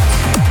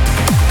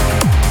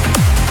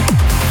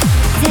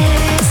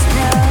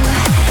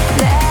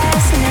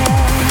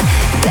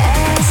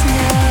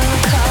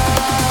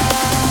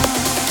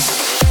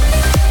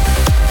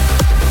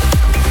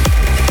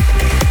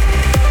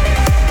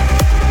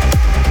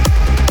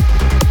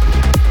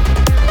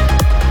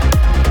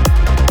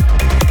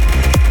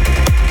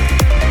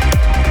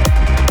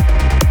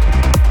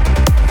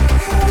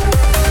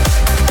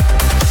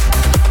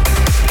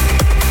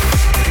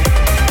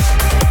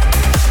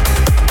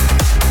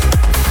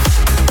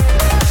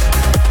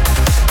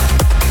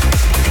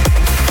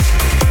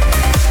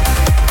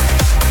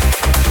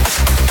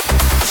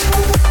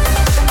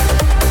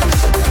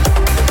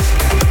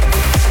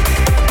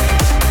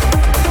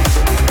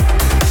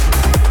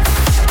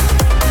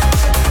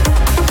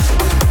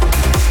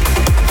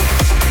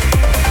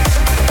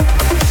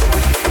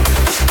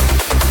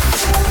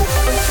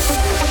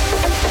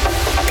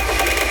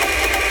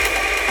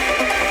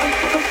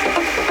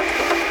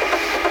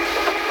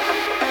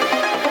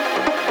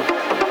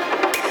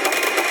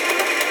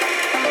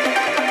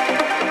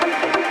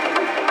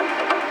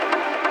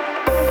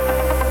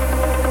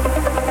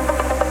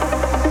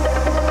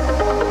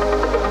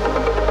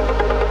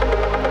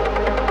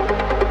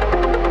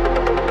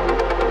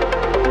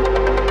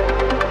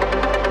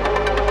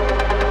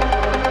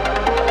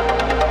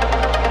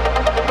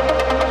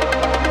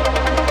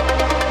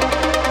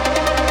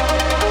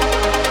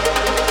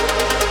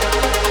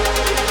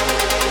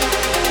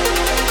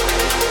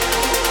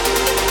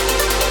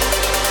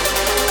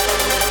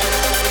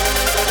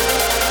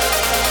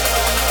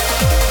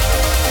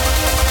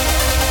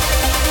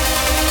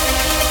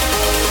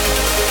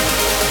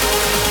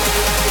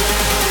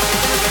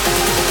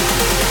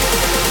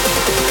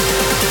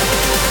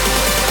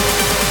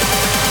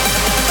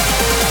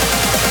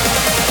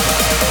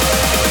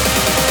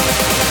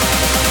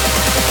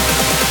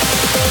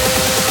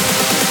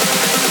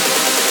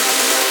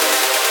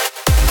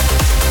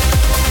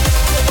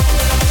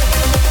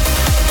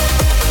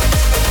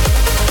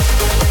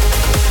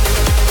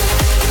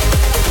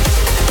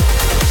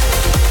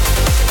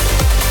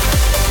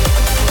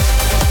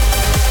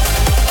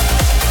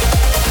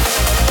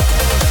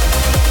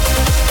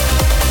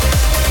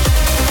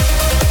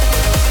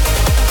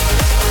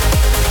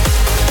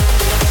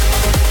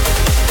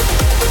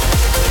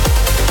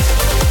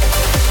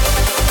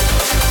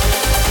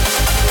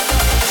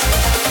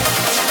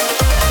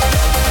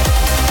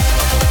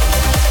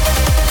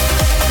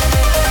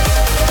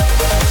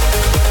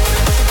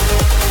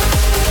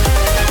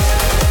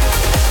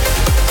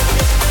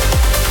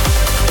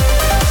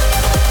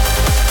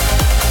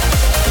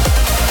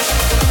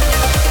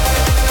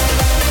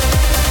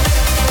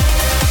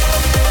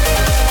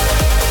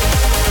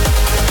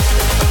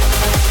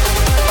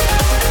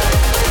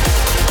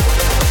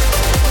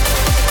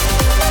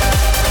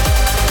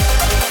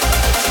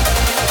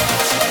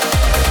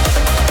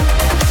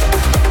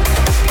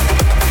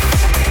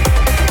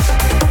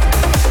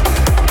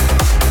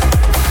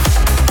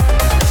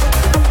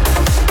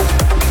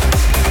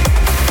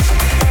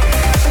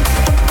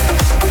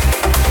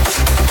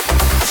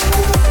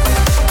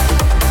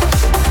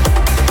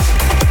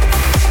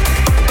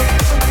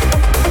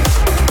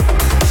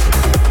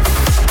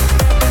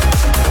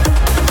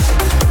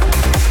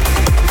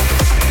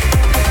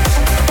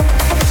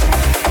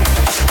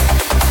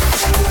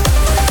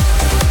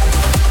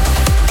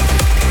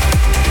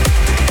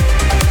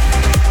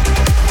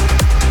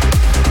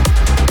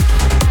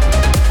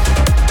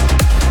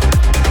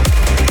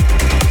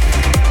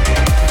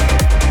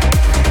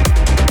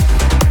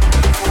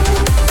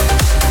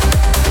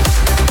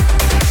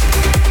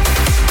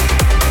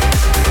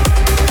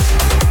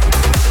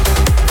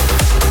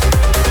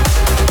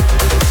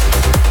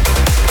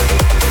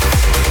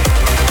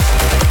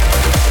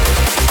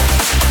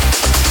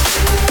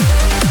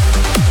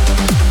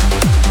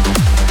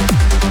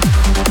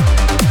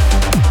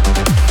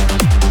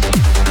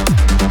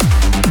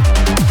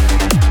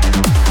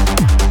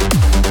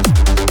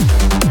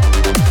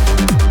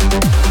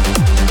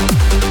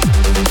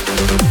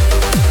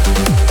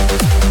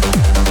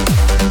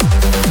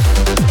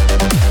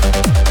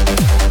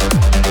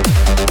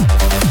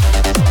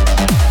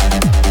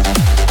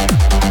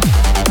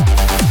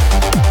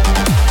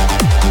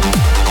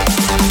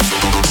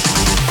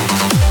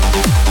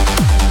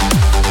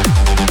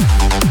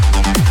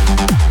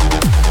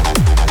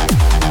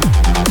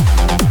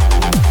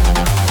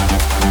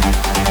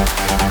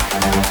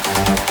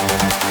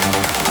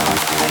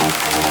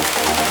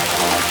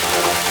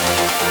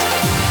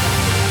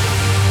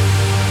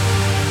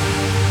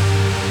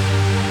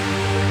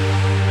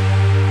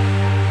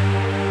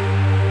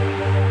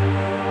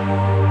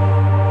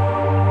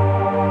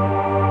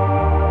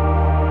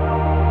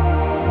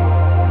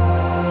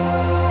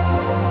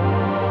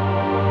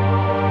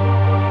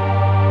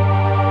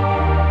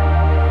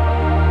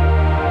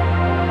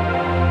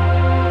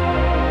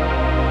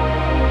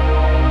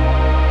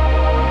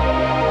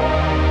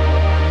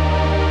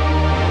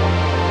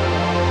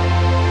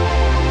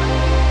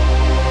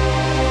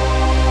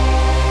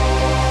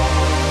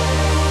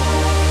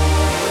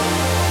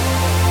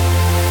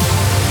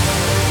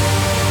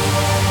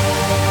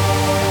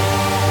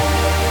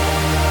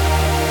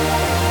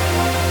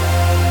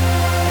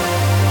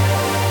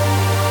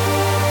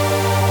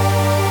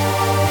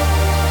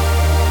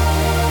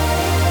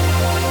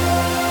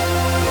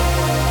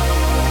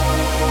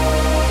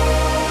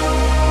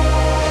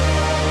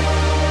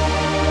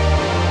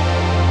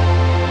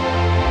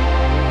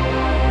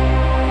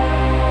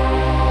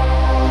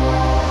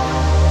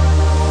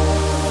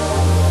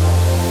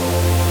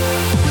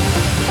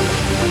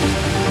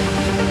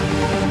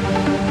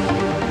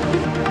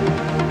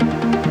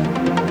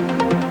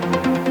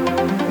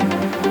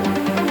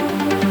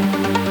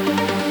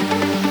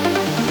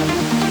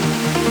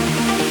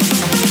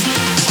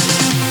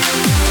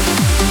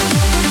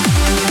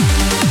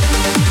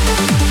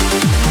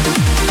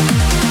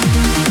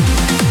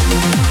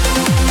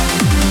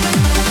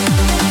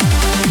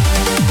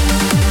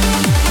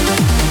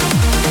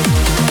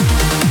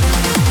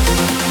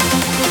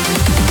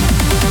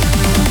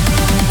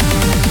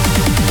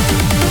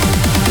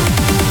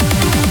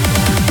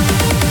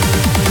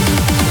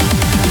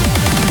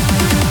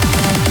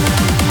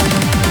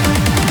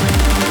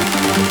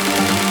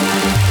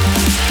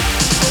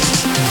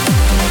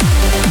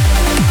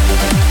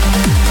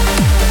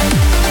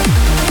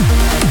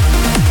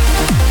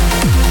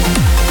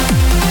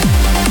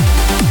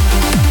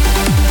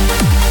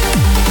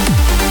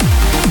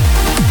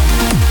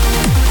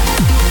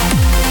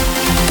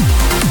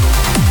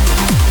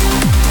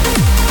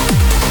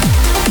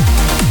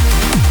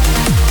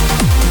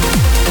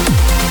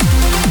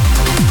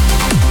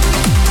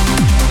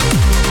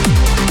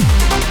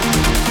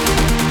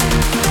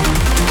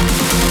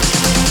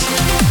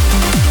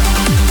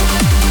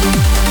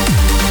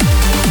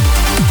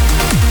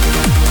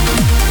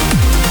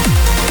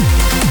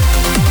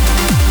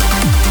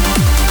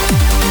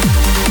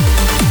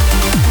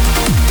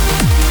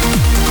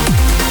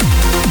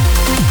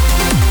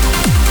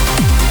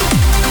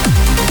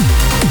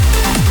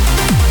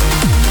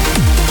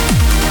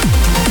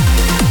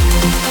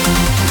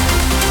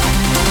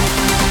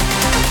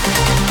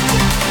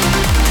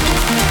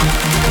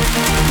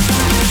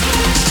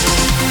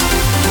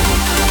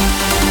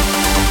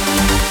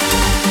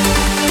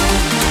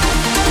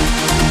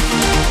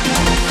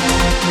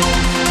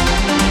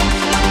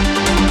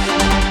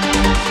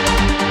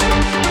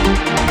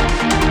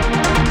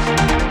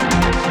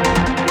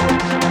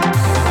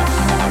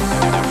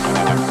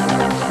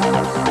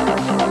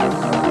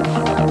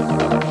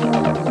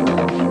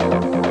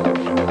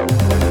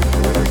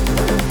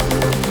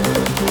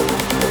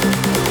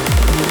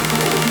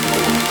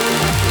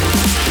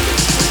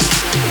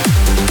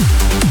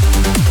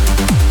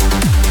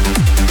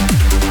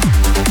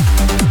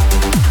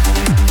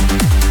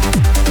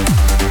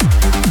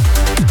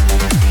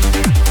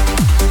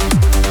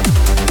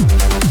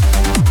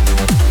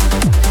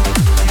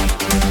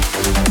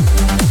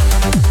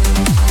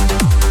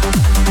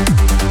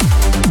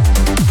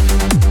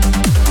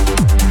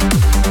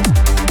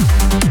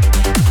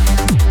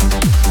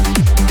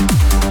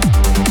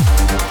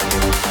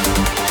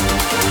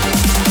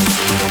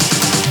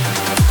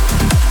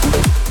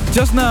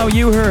 Just now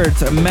you heard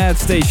Mad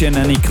Station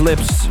and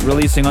Eclipse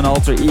releasing on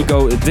Alter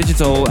Ego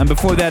Digital, and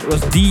before that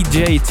was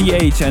DJ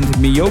TH and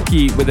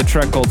Miyoki with a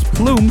track called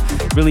Plume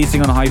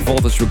releasing on High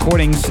Voltage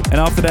Recordings, and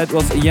after that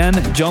was Jan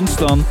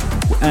Johnston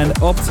and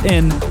Opt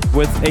In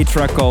with a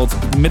track called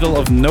Middle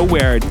of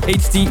Nowhere.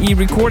 HDE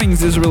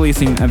Recordings is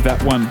releasing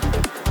that one.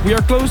 We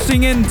are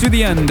closing in to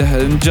the end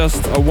and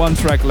just one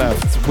track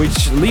left,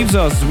 which leaves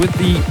us with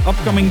the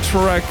upcoming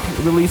track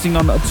releasing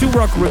on Two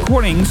Rock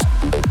Recordings,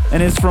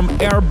 and it's from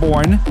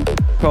Airborne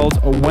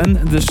called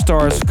When the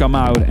Stars Come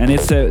Out, and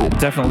it's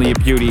definitely a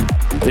beauty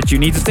that you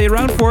need to stay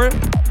around for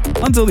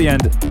until the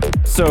end.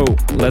 So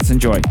let's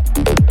enjoy.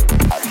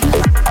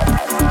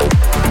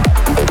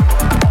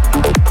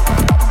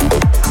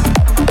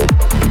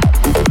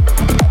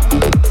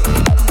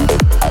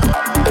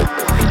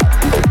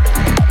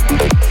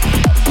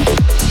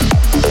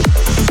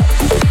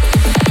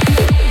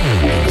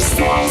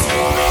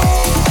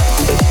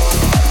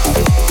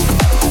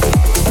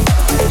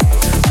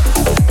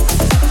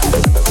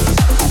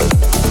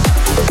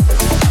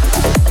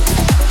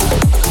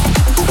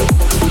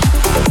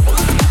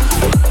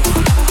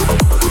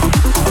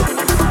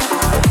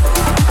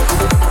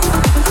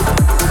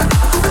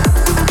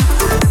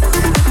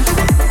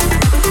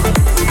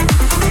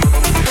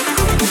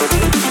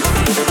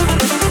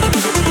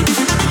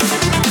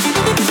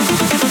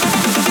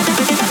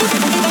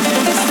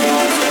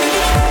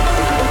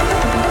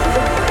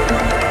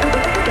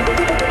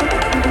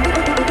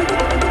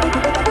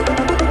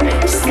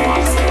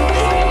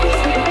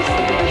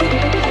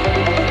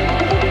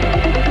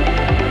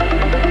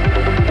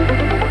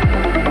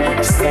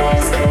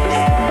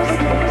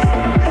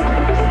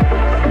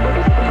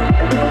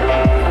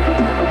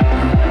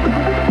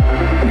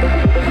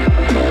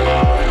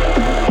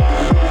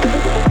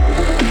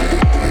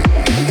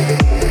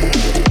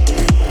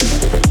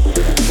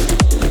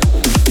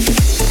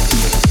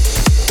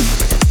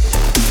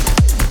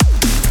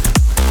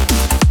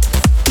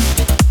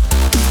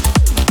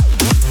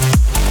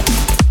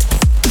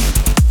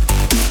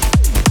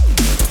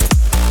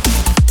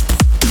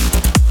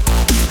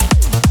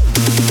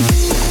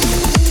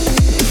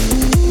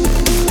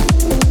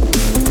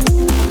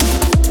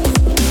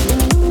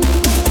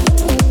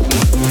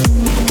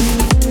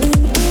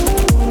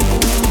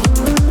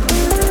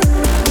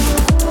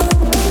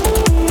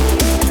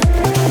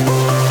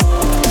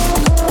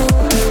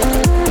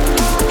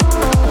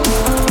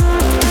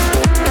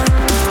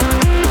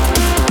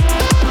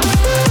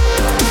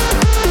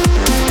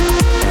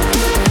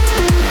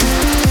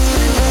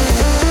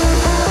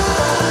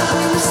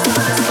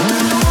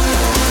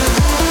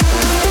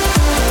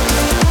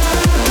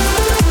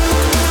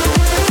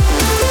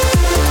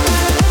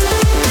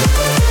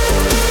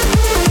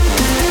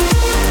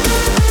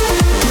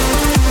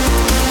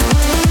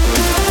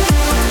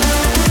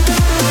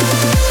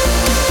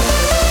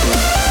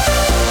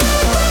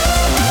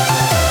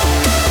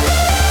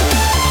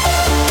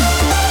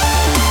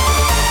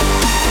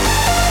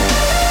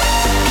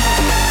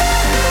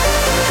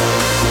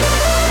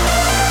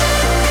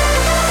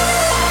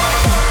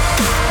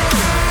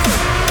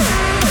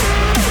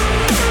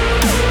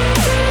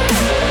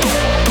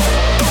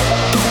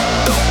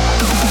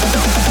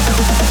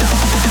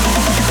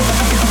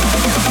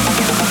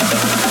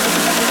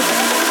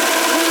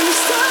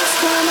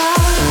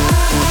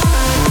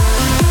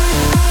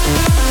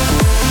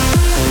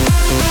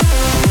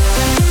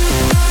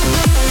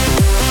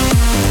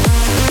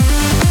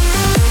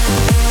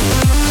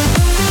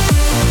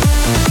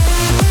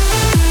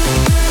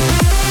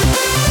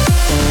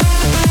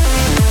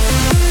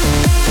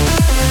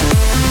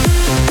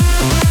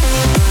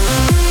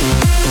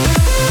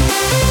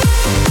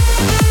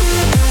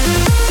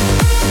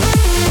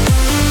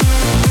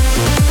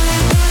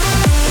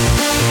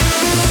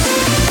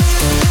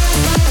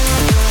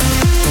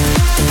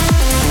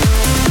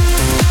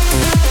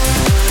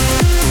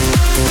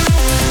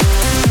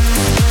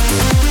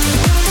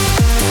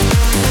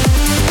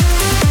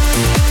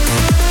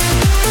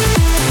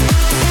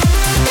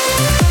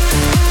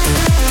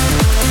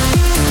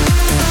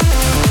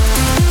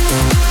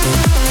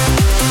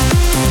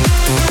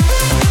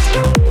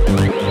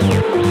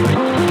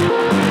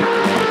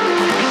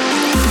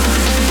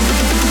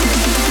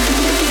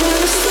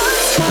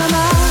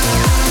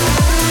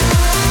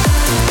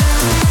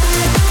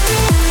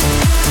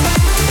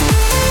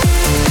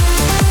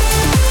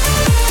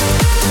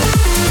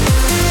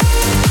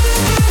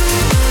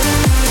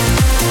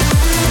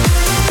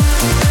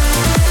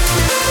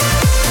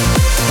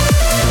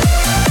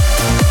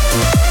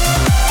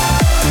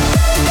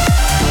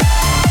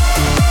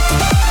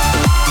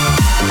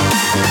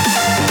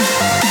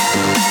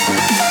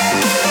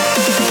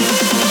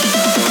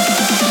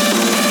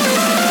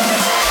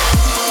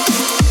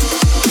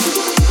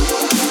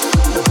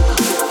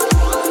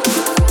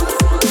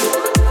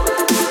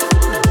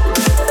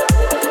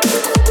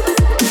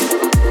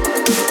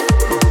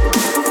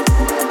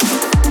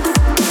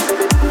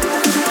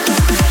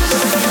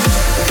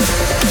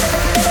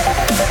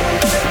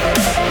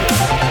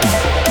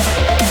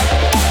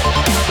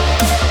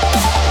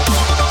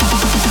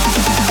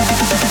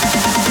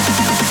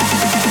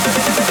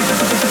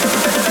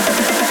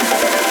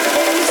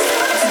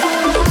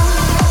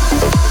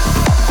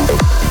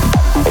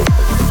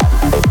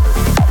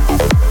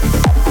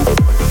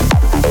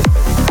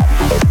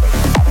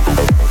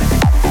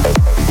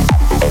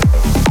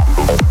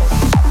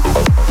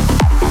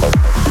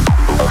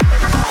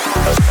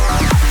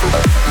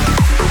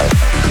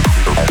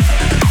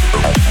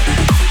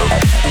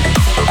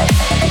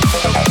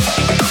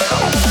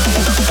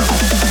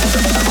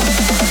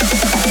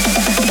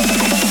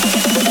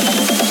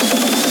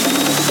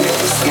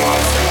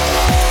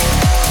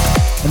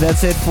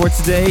 that's it for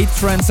today.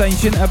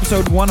 Trancescension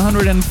episode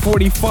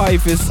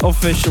 145 is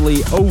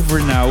officially over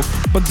now.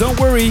 But don't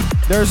worry,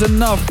 there's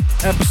enough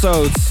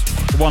episodes,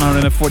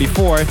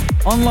 144,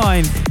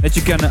 online that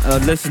you can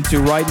listen to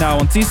right now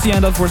on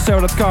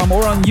tcn.vorsera.com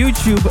or on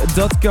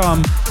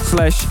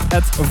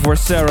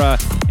youtube.com/@vorsera,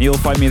 and you'll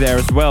find me there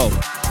as well.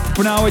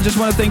 For now, I just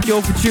want to thank you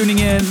all for tuning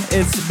in.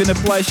 It's been a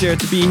pleasure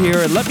to be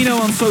here. Let me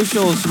know on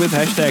socials with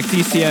hashtag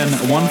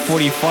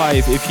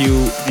TCN145 if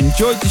you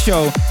enjoyed the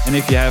show and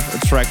if you have a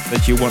track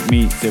that you want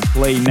me to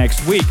play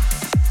next week.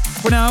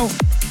 For now,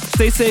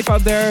 stay safe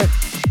out there,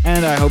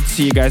 and I hope to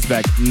see you guys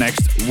back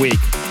next week.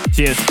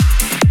 Cheers.